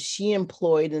 So she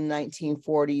employed in the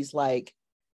 1940s like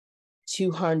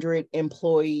 200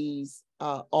 employees,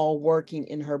 all working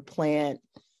in her plant.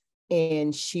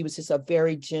 And she was just a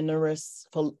very generous,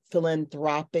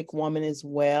 philanthropic woman as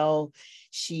well.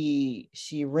 She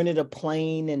rented a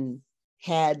plane and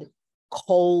had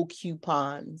coal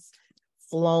coupons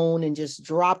flown and just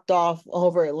dropped off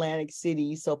over Atlantic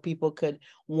City so people could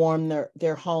warm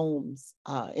their homes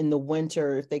in the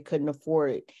winter if they couldn't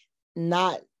afford it.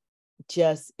 Not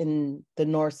just in the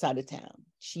north side of town.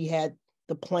 She had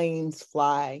the planes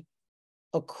fly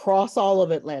across all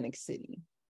of Atlantic City.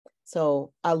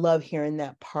 So I love hearing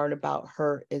that part about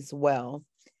her as well.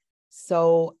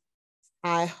 So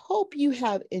I hope you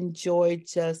have enjoyed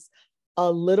just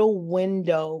a little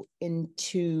window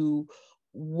into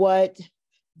what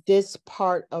this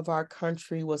part of our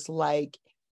country was like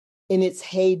in its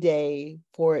heyday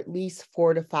for at least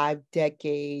 4 to 5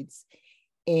 decades.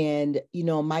 And,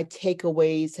 my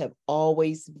takeaways have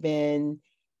always been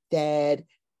that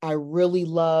I really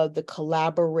love the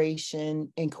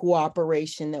collaboration and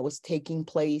cooperation that was taking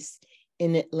place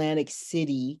in Atlantic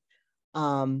City.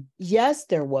 Yes,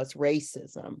 there was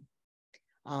racism,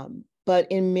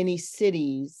 but in many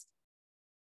cities,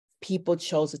 people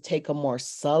chose to take a more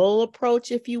subtle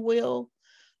approach, if you will,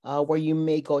 where you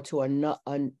may go to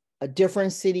a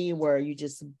different city where you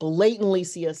just blatantly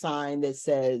see a sign that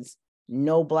says,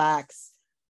 no Blacks,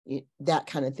 that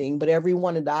kind of thing. But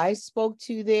everyone that I spoke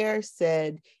to there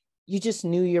said, you just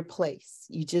knew your place.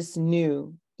 You just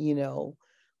knew,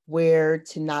 where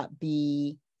to not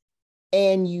be.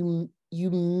 And you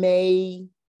may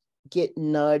get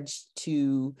nudged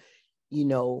to,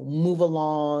 move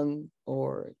along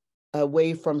or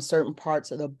away from certain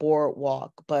parts of the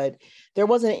boardwalk. But there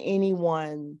wasn't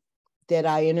anyone that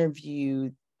I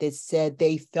interviewed that said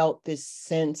they felt this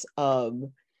sense of,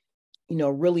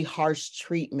 really harsh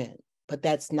treatment. But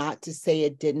that's not to say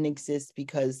it didn't exist,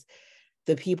 because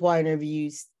the people I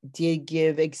interviewed did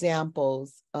give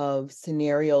examples of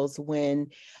scenarios when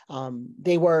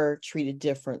they were treated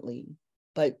differently.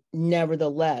 But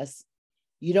nevertheless,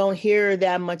 you don't hear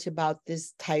that much about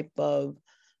this type of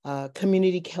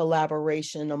community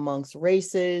collaboration amongst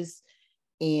races,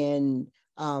 and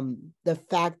the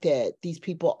fact that these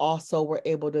people also were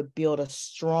able to build a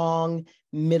strong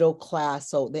middle class.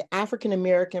 So the African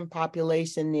American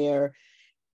population there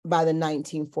by the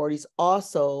 1940s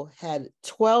also had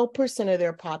 12% of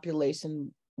their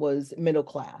population was middle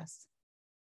class.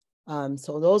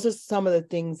 So those are some of the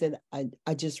things that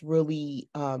I just really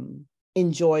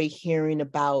enjoy hearing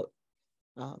about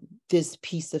this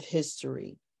piece of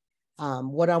history.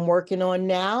 What I'm working on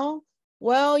now,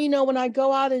 well, when I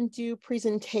go out and do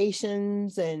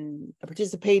presentations and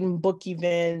participate in book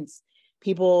events,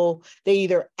 people, they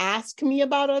either ask me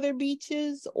about other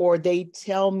beaches or they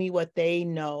tell me what they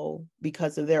know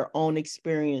because of their own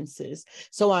experiences.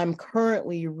 So I'm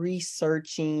currently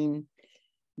researching,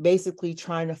 basically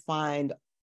trying to find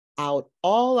out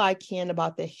all I can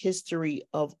about the history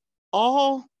of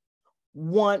all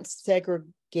once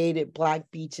segregated Black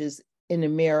beaches in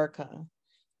America.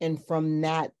 And from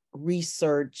that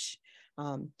research,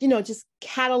 just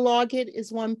catalog it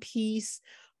is one piece,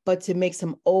 but to make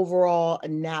some overall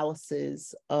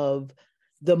analysis of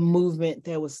the movement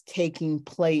that was taking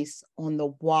place on the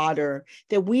water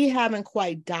that we haven't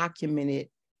quite documented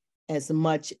as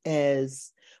much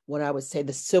as what I would say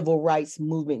the civil rights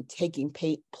movement taking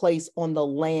place on the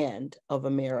land of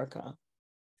America.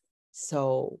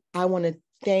 So I want to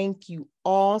thank you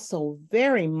all so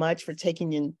very much for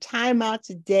taking your time out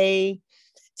today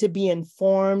to be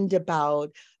informed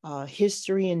about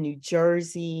history in New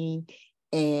Jersey.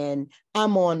 And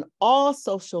I'm on all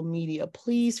social media.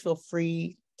 Please feel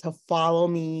free to follow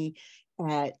me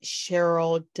at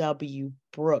Cheryl W.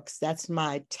 Brooks. That's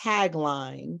my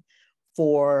tagline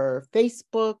for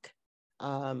Facebook.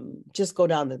 Just go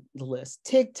down the list.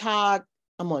 TikTok.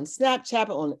 I'm on Snapchat,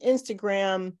 on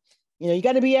Instagram. You know, you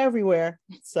got to be everywhere.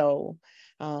 So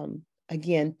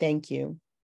again, thank you.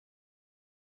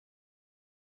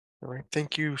 All right,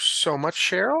 thank you so much,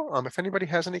 Cheryl. If anybody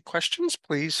has any questions,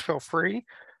 please feel free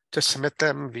to submit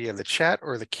them via the chat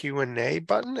or the Q&A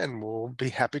button, and we'll be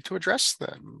happy to address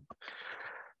them.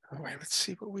 All right, let's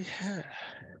see what we have.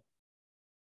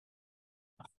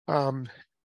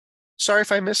 Sorry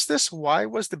if I missed this. Why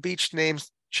was the beach name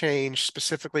changed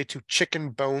specifically to Chicken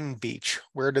Bone Beach?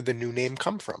 Where did the new name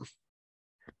come from?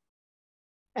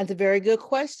 That's a very good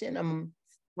question. I'm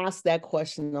asked that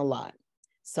question a lot.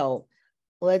 So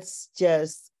let's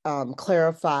just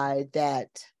clarify that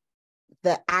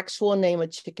the actual name of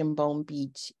Chicken Bone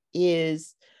Beach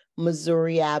is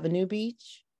Missouri Avenue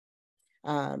Beach.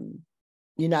 You're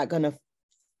not going to,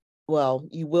 well,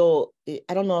 you will,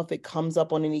 I don't know if it comes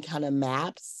up on any kind of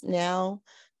maps now,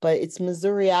 but it's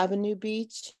Missouri Avenue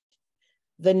Beach.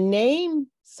 The name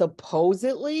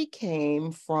supposedly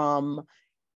came from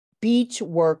beach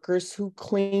workers who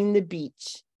clean the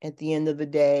beach at the end of the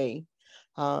day.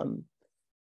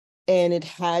 And it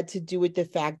had to do with the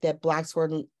fact that Blacks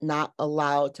were not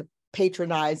allowed to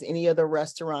patronize any other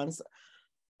restaurants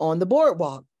on the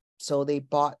boardwalk. So they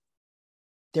bought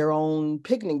their own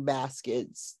picnic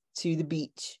baskets to the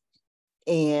beach.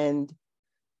 And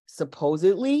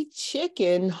supposedly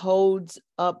chicken holds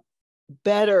up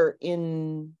better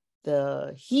in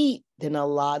the heat than a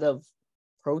lot of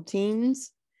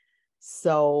proteins.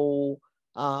 So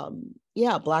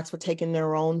yeah, Blacks were taking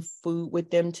their own food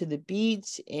with them to the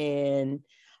beach, and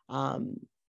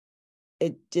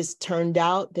it just turned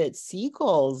out that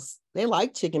seagulls, they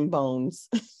like chicken bones.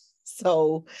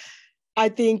 So I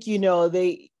think, you know,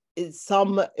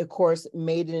 some, of course,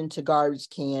 made it into garbage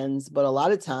cans, but a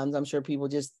lot of times I'm sure people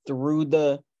just threw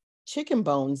the chicken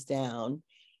bones down.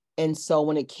 And so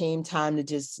when it came time to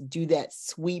just do that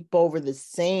sweep over the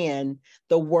sand,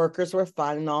 the workers were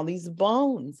finding all these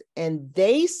bones, and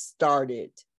they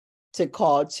started to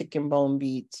call Chicken Bone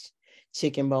Beach,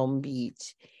 Chicken Bone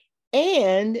Beach.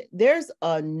 And there's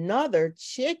another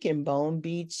Chicken Bone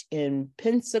Beach in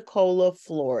Pensacola,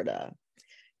 Florida.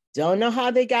 Don't know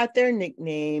how they got their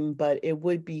nickname, but it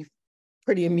would be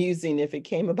pretty amusing if it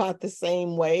came about the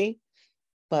same way.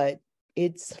 But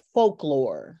it's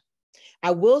folklore.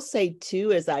 I will say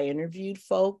too, as I interviewed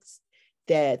folks,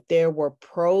 that there were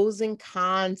pros and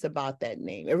cons about that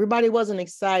name. Everybody wasn't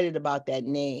excited about that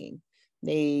name.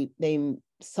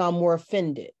 Some were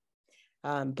offended.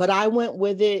 But I went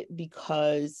with it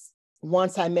because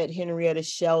once I met Henrietta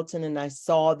Shelton and I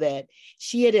saw that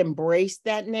she had embraced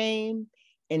that name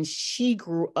and she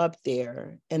grew up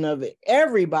there. And of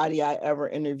everybody I ever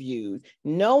interviewed,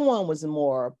 no one was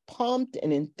more pumped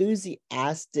and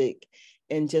enthusiastic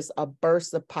and just a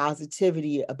burst of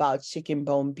positivity about Chicken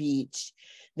Bone Beach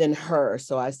than her.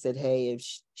 So I said, hey, if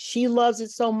she loves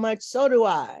it so much, so do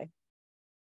I.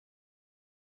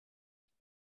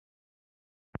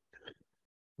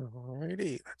 All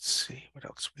righty, let's see what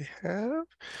else we have.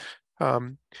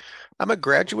 I'm a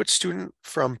graduate student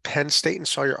from Penn State and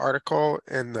saw your article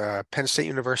in the Penn State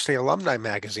University Alumni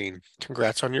Magazine.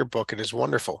 Congrats on your book. It is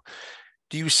wonderful.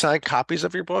 Do you sign copies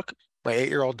of your book? My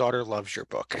 8-year-old daughter loves your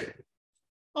book.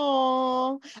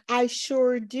 Oh, I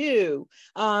sure do.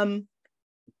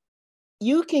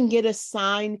 You can get a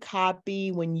signed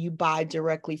copy when you buy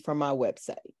directly from my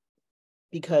website,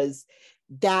 because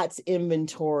that's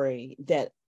inventory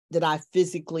that I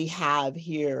physically have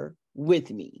here with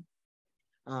me.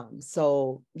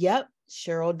 So, yep,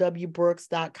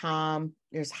 CherylWBrooks.com.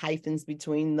 There's hyphens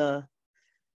between the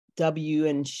W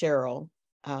and Cheryl.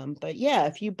 But yeah,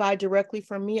 if you buy directly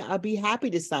from me, I'll be happy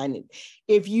to sign it.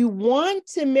 If you want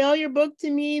to mail your book to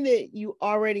me that you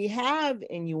already have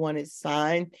and you want it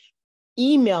signed,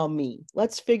 email me.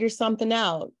 Let's figure something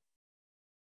out.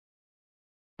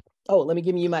 Oh, let me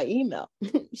give you my email.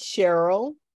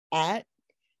 Cheryl at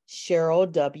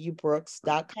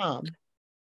CherylWBrooks.com.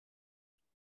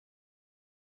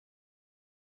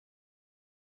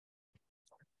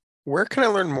 Where can I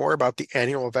learn more about the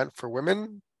annual event for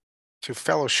women to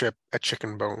fellowship at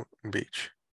Chicken Bone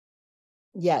Beach?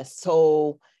 Yes.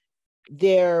 So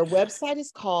their website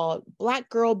is called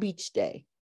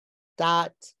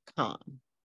blackgirlbeachday.com.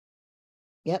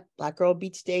 Yep,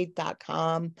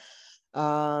 blackgirlbeachday.com.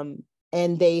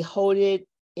 And they hold it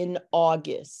in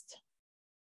August.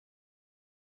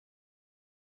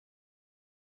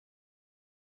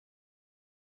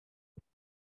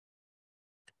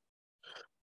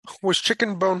 Was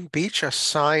Chicken Bone Beach a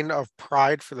sign of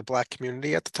pride for the Black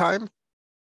community at the time?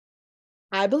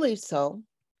 I believe so.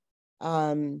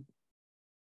 Um,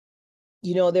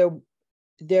 you know, there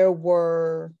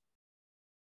were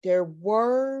there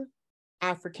were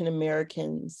African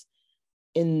Americans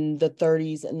in the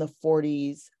 30s and the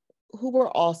 40s who were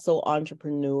also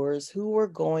entrepreneurs, who were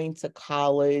going to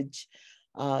college,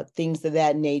 things of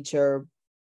that nature.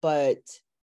 But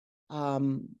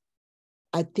um,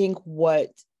 I think what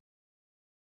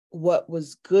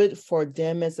was good for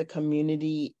them as a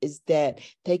community is that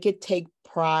they could take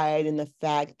pride in the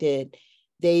fact that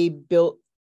they built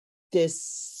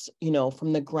this,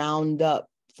 from the ground up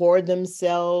for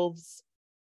themselves.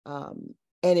 And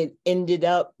it ended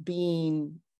up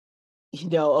being,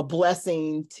 a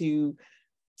blessing to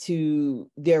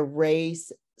their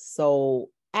race. So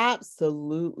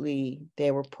absolutely,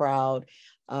 they were proud.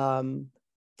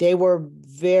 They were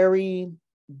very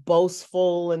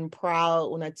boastful and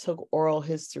proud when I took oral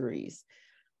histories.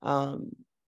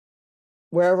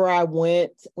 Wherever I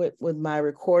went with my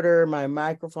recorder, my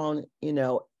microphone,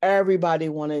 everybody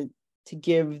wanted to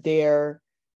give their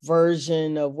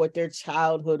version of what their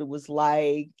childhood was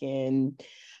like. And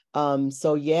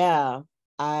so, yeah,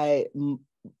 the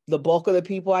bulk of the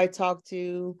people I talked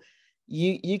to,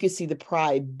 you could see the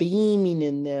pride beaming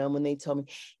in them when they told me,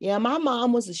 yeah, my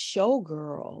mom was a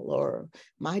showgirl, or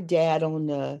my dad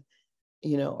owned a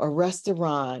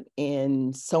restaurant,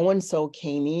 and so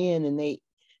came in, and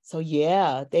so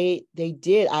yeah, they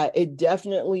did. It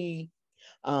definitely,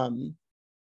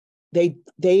 they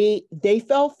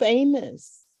felt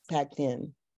famous back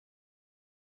then.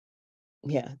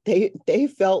 Yeah, they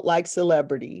felt like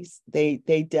celebrities. They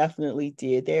definitely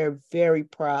did. They're very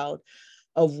proud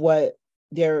of what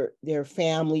their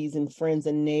families and friends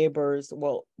and neighbors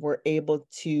were able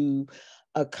to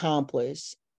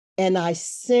accomplish. And I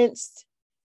sensed,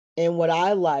 and what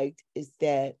I liked is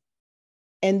that,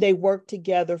 and they work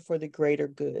together for the greater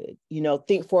good.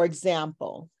 Think, for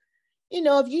example,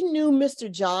 if you knew Mr.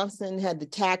 Johnson had the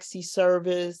taxi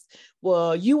service,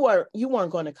 well, you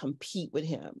weren't going to compete with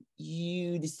him.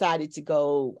 You decided to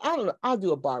go, I don't know, I'll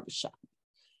do a barbershop.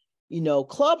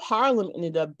 Club Harlem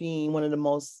ended up being one of the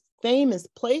most famous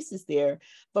places there.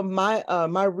 But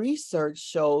my research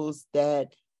shows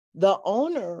that the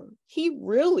owner, he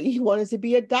really wanted to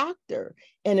be a doctor.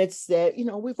 And it said,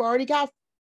 we've already got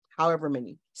however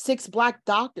many, 6 Black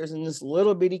doctors in this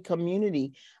little bitty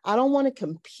community. I don't want to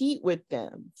compete with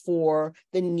them for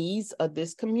the needs of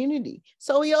this community.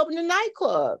 So he opened a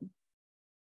nightclub.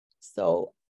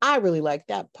 So I really like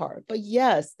that part. But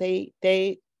yes, they're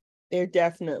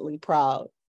definitely proud.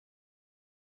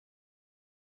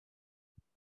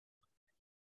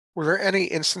 Were there any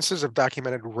instances of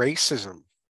documented racism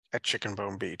at Chicken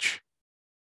Bone Beach?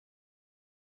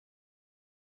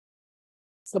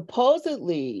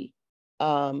 Supposedly,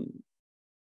 um,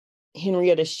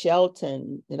 Henrietta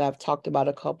Shelton, that I've talked about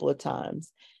a couple of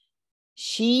times,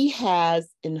 she has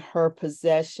in her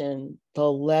possession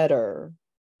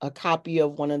a copy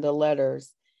of one of the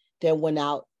letters that went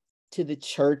out to the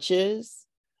churches,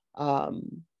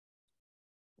 um,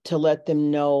 to let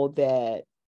them know that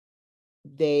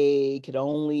they could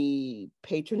only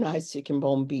patronize Chicken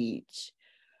Bone Beach.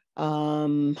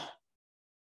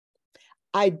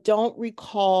 I don't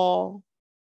recall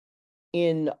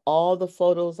in all the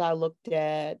photos I looked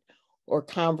at or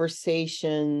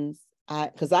conversations,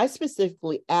 because I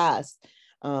specifically asked,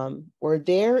 were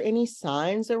there any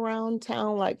signs around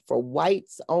town like for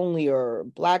whites only or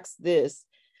blacks this?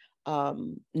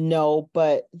 No,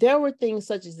 but there were things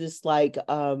such as this, like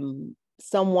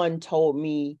someone told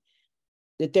me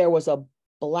that there was a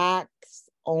blacks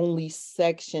only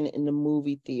section in the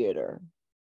movie theater.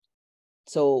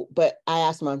 So, but I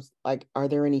asked them, like, are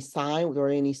there any signs? Were there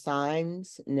any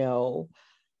signs? No.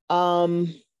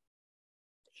 Um,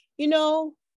 you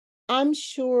know, I'm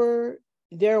sure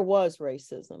there was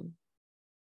racism.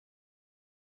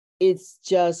 It's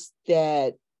just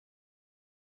that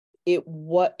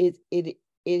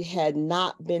it had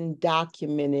not been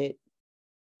documented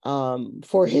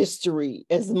for history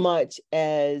as much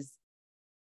as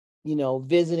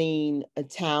visiting a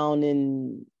town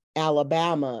in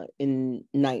Alabama in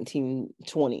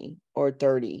 1920 or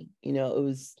 30.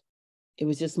 It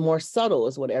was just more subtle,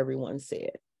 is what everyone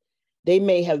said. They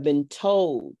may have been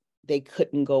told they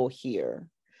couldn't go here.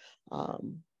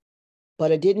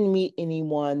 But I didn't meet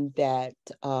anyone that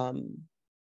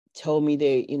told me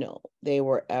they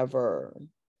were ever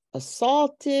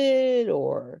assaulted,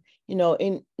 or,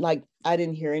 in like, I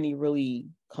didn't hear any really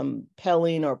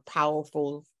compelling or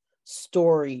powerful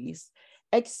stories,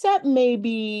 except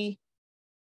maybe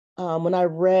when I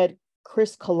read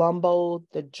Chris Colombo,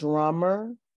 the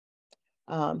drummer.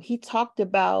 He talked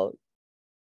about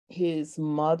his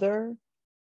mother.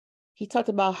 He talked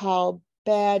about how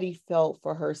bad he felt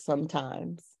for her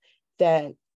sometimes,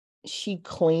 that she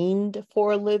cleaned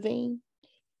for a living.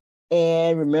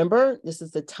 And remember, this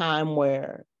is the time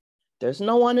where there's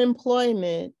no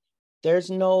unemployment, there's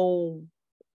no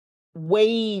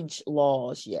wage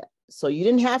laws yet. So you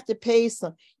didn't have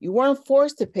to you weren't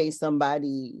forced to pay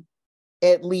somebody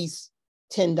at least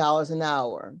 $10 an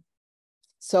hour.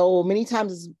 So many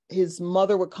times his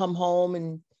mother would come home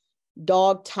and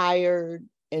dog tired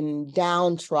and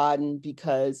downtrodden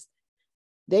because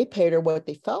they paid her what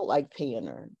they felt like paying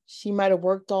her. She might have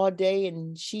worked all day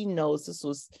and she knows this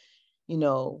was,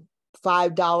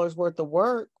 $5 worth of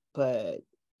work. But,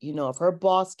 if her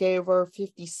boss gave her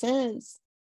 50 cents,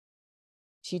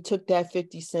 she took that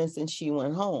 50 cents and she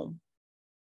went home.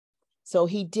 So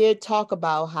he did talk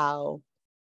about how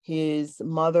his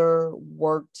mother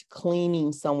worked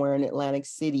cleaning somewhere in Atlantic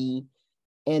City,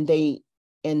 and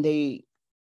they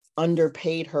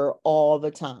underpaid her all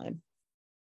the time.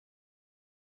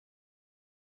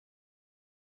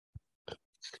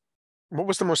 What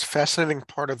was the most fascinating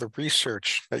part of the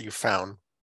research that you found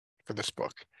for this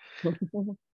book?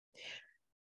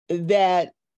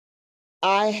 That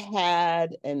I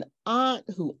had an aunt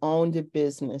who owned a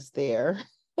business there,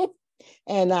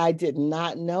 and I did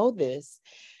not know this.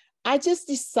 I just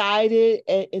decided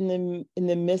in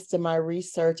the midst of my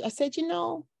research, I said,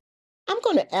 I'm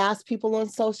going to ask people on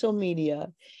social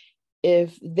media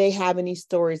if they have any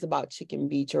stories about Chicken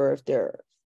Beach, or if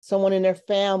someone in their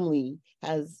family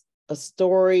has a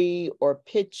story or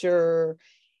picture.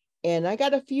 And I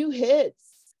got a few hits,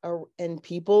 and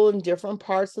people in different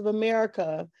parts of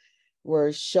America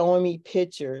were showing me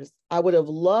pictures. I would have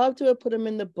loved to have put them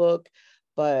in the book,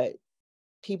 but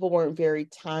people weren't very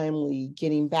timely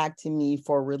getting back to me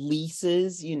for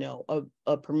releases,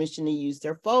 of permission to use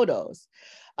their photos.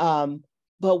 But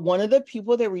one of the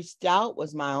people that reached out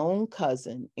was my own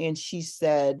cousin, and she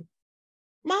said,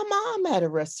 my mom had a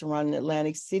restaurant in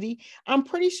Atlantic City. I'm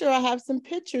pretty sure I have some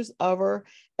pictures of her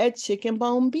at Chicken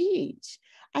Bone Beach.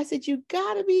 I said, you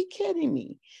gotta be kidding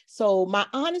me. So my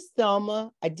aunt is Thelma.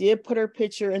 I did put her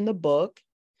picture in the book.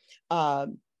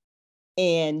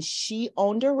 And she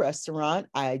owned a restaurant.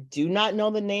 I do not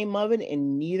know the name of it,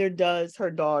 and neither does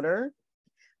her daughter.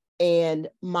 And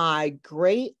my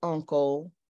great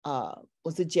uncle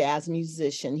was a jazz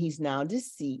musician. He's now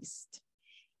deceased.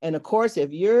 And of course,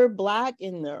 if you're Black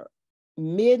in the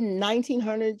mid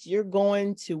 1900s, you're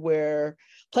going to where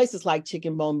places like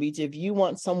Chicken Bone Beach if you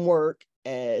want some work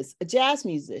as a jazz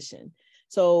musician.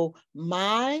 So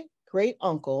my great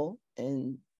uncle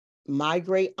and my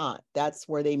great aunt, that's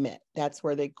where they met. That's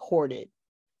where they courted.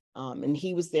 And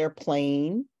he was there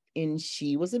playing, and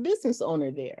she was a business owner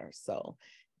there. So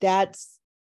that's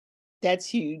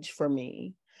huge for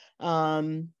me.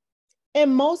 And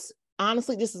most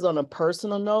honestly, this is on a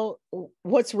personal note.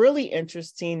 What's really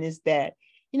interesting is that,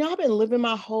 I've been living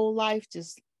my whole life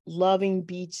just loving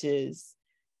beaches,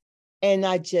 and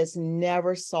I just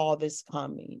never saw this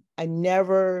coming. I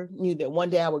never knew that one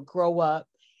day I would grow up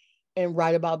and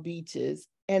write about beaches.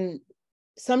 And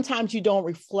sometimes you don't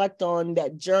reflect on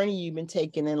that journey you've been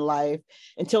taking in life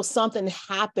until something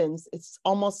happens. It's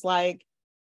almost like,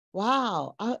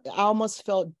 wow, I almost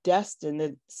felt destined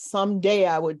that someday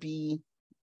I would be,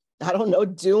 I don't know,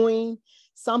 doing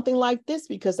something like this,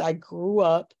 because I grew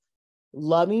up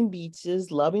loving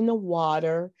beaches, loving the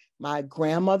water. My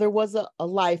grandmother was a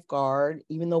lifeguard,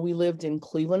 even though we lived in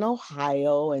Cleveland,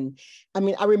 Ohio. And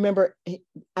I remember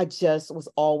I just was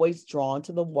always drawn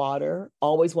to the water,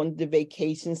 always wanted to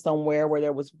vacation somewhere where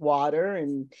there was water.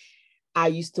 And I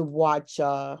used to watch,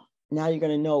 now you're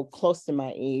going to know close to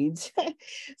my age.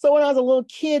 So when I was a little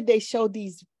kid, they showed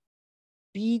these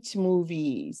beach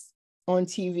movies on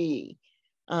TV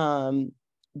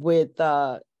with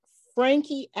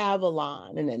Frankie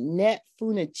Avalon and Annette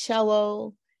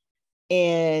Funicello.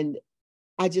 And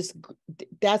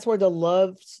that's where the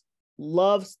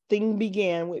love thing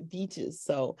began with beaches.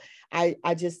 So I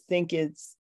just think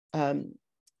it's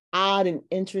odd and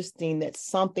interesting that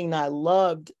something I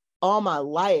loved all my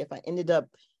life, I ended up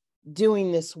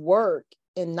doing this work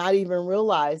and not even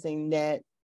realizing that,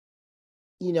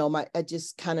 you know, I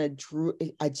just kind of drew,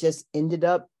 I just ended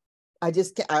up, I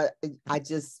just,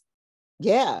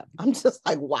 yeah, I'm just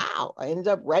like, wow, I ended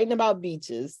up writing about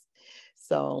beaches.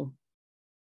 So.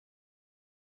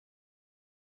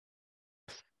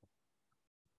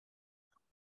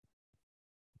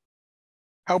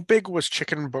 How big was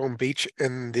Chicken Bone Beach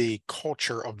in the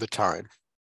culture of the time?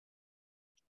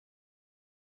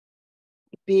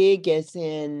 Big as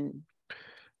in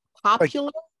Like,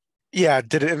 popular? yeah,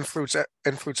 did it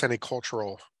influence any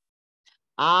cultural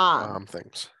Ah,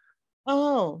 things?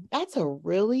 oh, that's a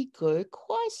really good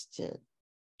question.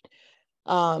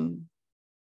 Um,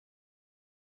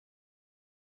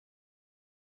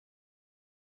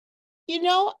 you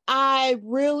know, I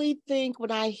really think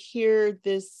when I hear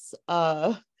this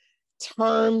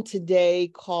term today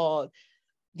called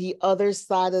the other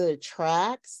side of the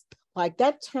tracks, like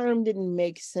that term didn't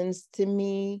make sense to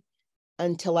me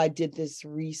until I did this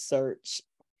research.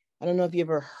 I don't know if you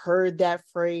ever heard that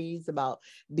phrase about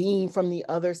being from the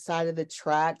other side of the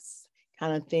tracks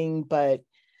kind of thing, but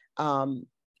um,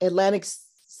 Atlantic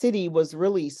City was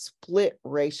really split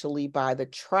racially by the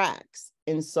tracks.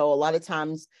 And so a lot of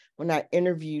times when I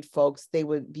interviewed folks, they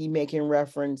would be making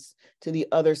reference to the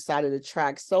other side of the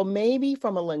tracks. So maybe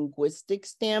from a linguistic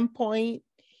standpoint,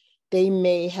 they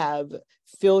may have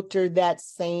filtered that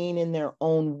saying in their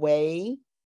own way.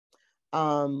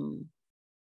 Um,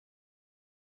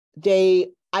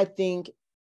 I think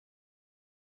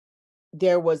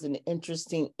there was an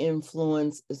interesting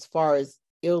influence as far as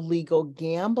illegal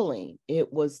gambling.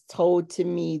 It was told to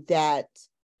me that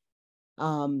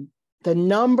um, the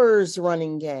numbers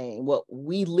running game, what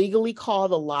we legally call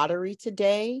the lottery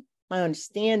today, my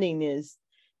understanding is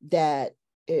that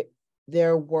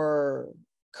there were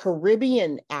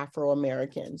Caribbean Afro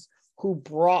Americans who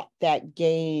brought that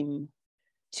game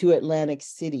to Atlantic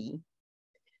City.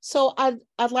 So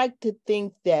I'd like to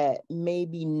think that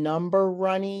maybe number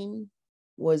running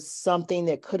was something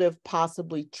that could have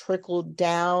possibly trickled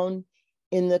down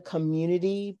in the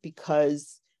community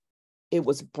because it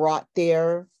was brought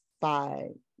there by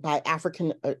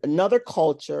African another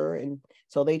culture, and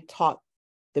so they taught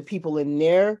the people in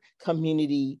their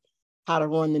community how to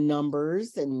run the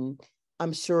numbers, and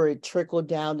I'm sure it trickled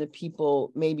down to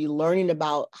people maybe learning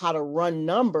about how to run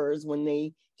numbers when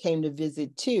they came to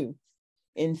visit too.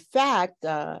 In fact,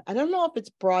 I don't know if it's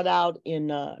brought out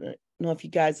in, I don't know if you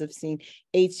guys have seen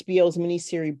HBO's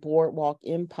miniseries Boardwalk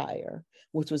Empire,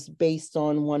 which was based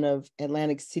on one of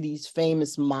Atlantic City's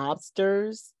famous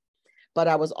mobsters. But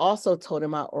I was also told in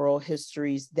my oral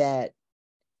histories that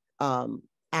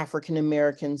African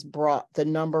Americans brought the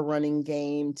number running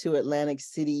game to Atlantic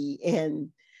City, and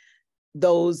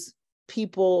those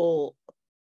people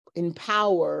in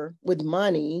power with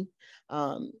money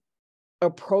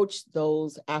approached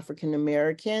those African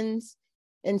Americans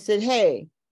and said, hey,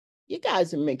 you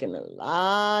guys are making a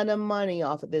lot of money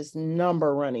off of this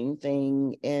number running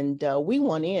thing, and we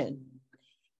want in.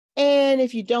 And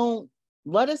if you don't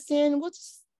let us in, we'll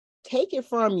just take it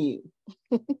from you.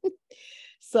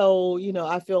 So, you know,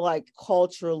 I feel like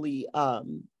culturally,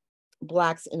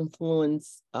 Blacks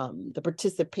influence the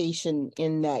participation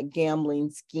in that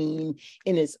gambling scheme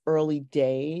in its early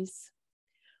days.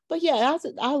 But yeah,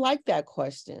 I like that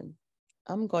question.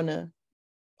 I'm going to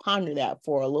ponder that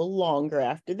for a little longer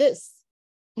after this.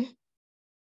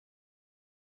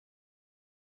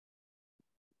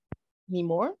 Any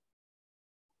more?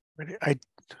 I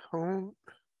don't.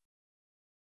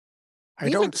 I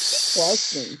These are don't. good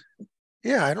questions.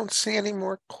 Yeah, I don't see any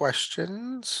more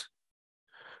questions.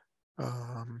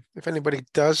 If anybody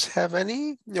does have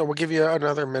any, we'll give you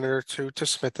another minute or two to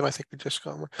submit them. I think we just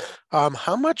got one.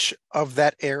 How much of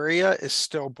that area is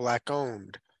still Black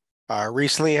owned?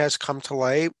 Recently has come to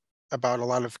light about a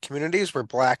lot of communities where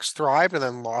Blacks thrived and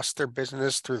then lost their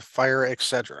business through fire,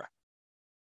 etc.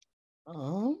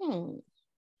 Oh.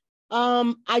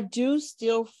 I do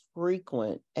still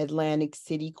frequent Atlantic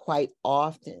City quite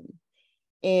often,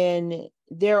 and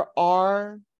there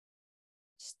are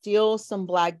still some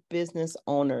Black business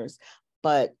owners,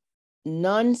 but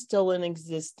none still in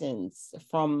existence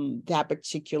from that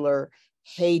particular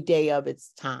heyday of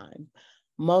its time.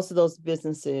 Most of those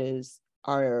businesses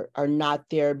are not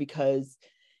there because,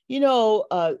 you know,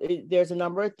 there's a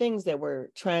number of things that were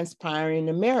transpiring in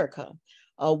America.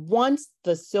 Once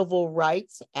the Civil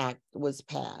Rights Act was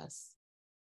passed,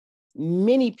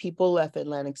 many people left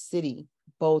Atlantic City,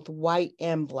 both white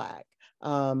and Black.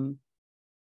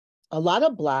 A lot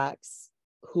of Blacks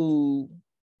who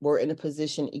were in a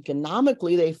position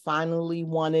economically, they finally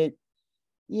wanted,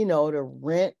 you know, to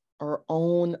rent or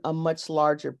own a much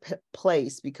larger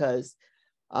place because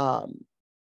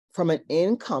from an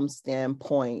income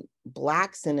standpoint,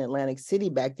 Blacks in Atlantic City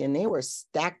back then, they were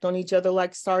stacked on each other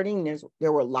like sardines.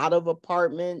 There were a lot of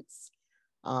apartments.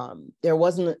 There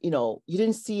wasn't, you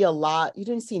didn't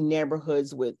see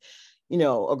neighborhoods with,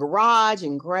 a garage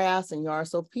and grass and yard.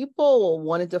 So people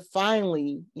wanted to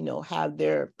finally, have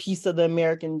their piece of the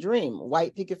American dream,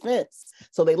 white picket fence.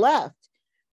 So they left.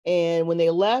 And when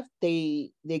they left,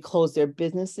 they closed their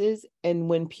businesses. And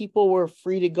when people were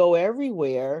free to go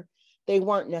everywhere, they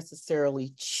weren't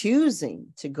necessarily choosing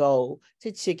to go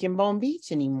to Chicken Bone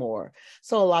Beach anymore.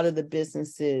 So a lot of the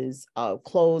businesses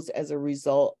closed as a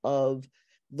result of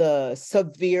the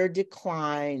severe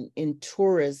decline in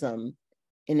tourism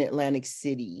in Atlantic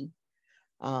City.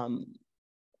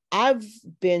 I've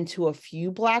been to a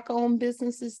few Black-owned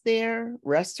businesses there,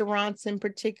 restaurants in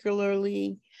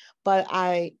particularly, but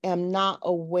I am not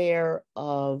aware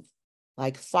of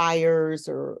like fires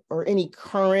or any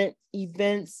current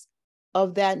events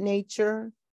of that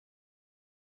nature.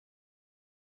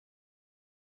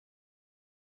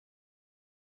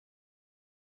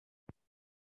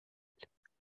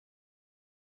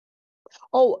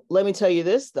 Oh, let me tell you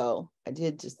this though. I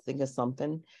did just think of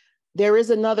something. There is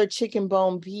another Chicken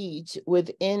Bone Beach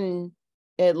within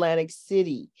Atlantic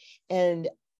City. And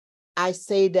I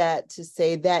say that to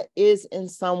say that is in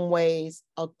some ways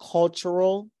a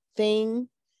cultural thing.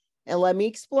 And let me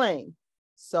explain.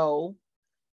 So,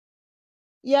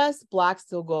 yes, Blacks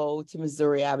still go to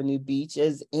Missouri Avenue Beach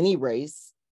as any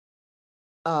race.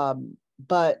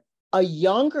 But a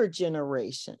younger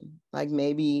generation, like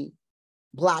maybe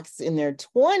Blacks in their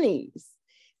 20s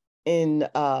in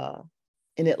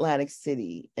Atlantic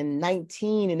City in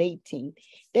 19 and 18,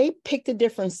 they picked a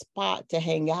different spot to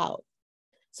hang out.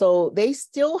 So they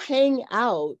still hang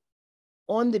out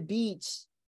on the beach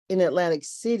in Atlantic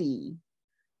City,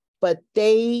 but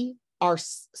they are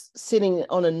sitting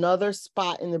on another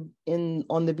spot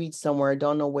on the beach somewhere, I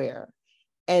don't know where.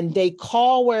 And they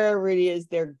call wherever it is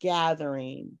they're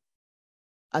gathering.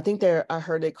 I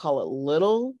heard they call it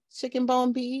Little Chicken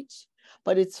Bone Beach,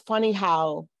 but it's funny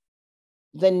how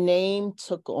the name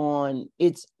took on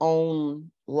its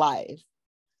own life.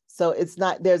 So it's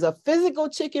not, there's a physical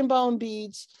Chicken Bone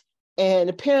Beach, and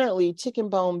apparently Chicken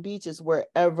Bone Beach is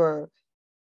wherever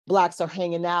Blacks are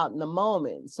hanging out in the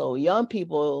moment. So young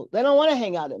people, they don't want to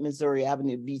hang out at Missouri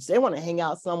Avenue Beach. They want to hang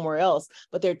out somewhere else,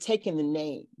 but they're taking the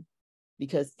name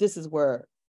because this is where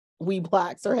we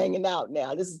Blacks are hanging out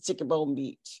now. This is Chicken Bone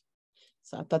Beach.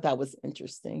 So I thought that was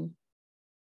interesting.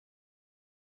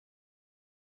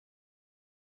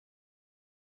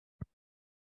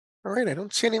 All right, I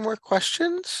don't see any more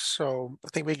questions, so I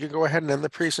think we could go ahead and end the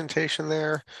presentation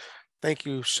there. Thank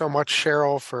you so much,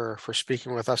 Cheryl, for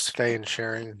speaking with us today and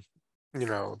sharing,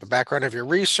 the background of your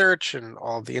research and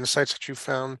all the insights that you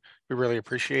found. We really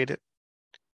appreciate it.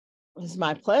 It's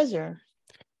my pleasure.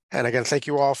 And again, thank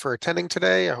you all for attending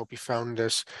today. I hope you found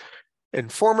this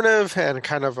informative and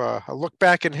kind of a look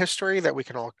back in history that we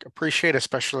can all appreciate,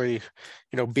 especially,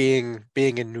 being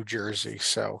in New Jersey.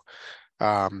 So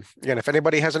again, if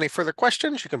anybody has any further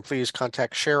questions, you can please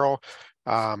contact Cheryl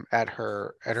at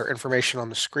her information on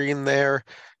the screen there.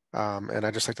 And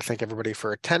I'd just like to thank everybody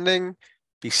for attending.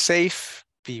 Be safe,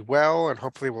 be well, and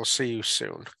hopefully we'll see you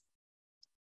soon.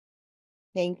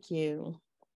 Thank you.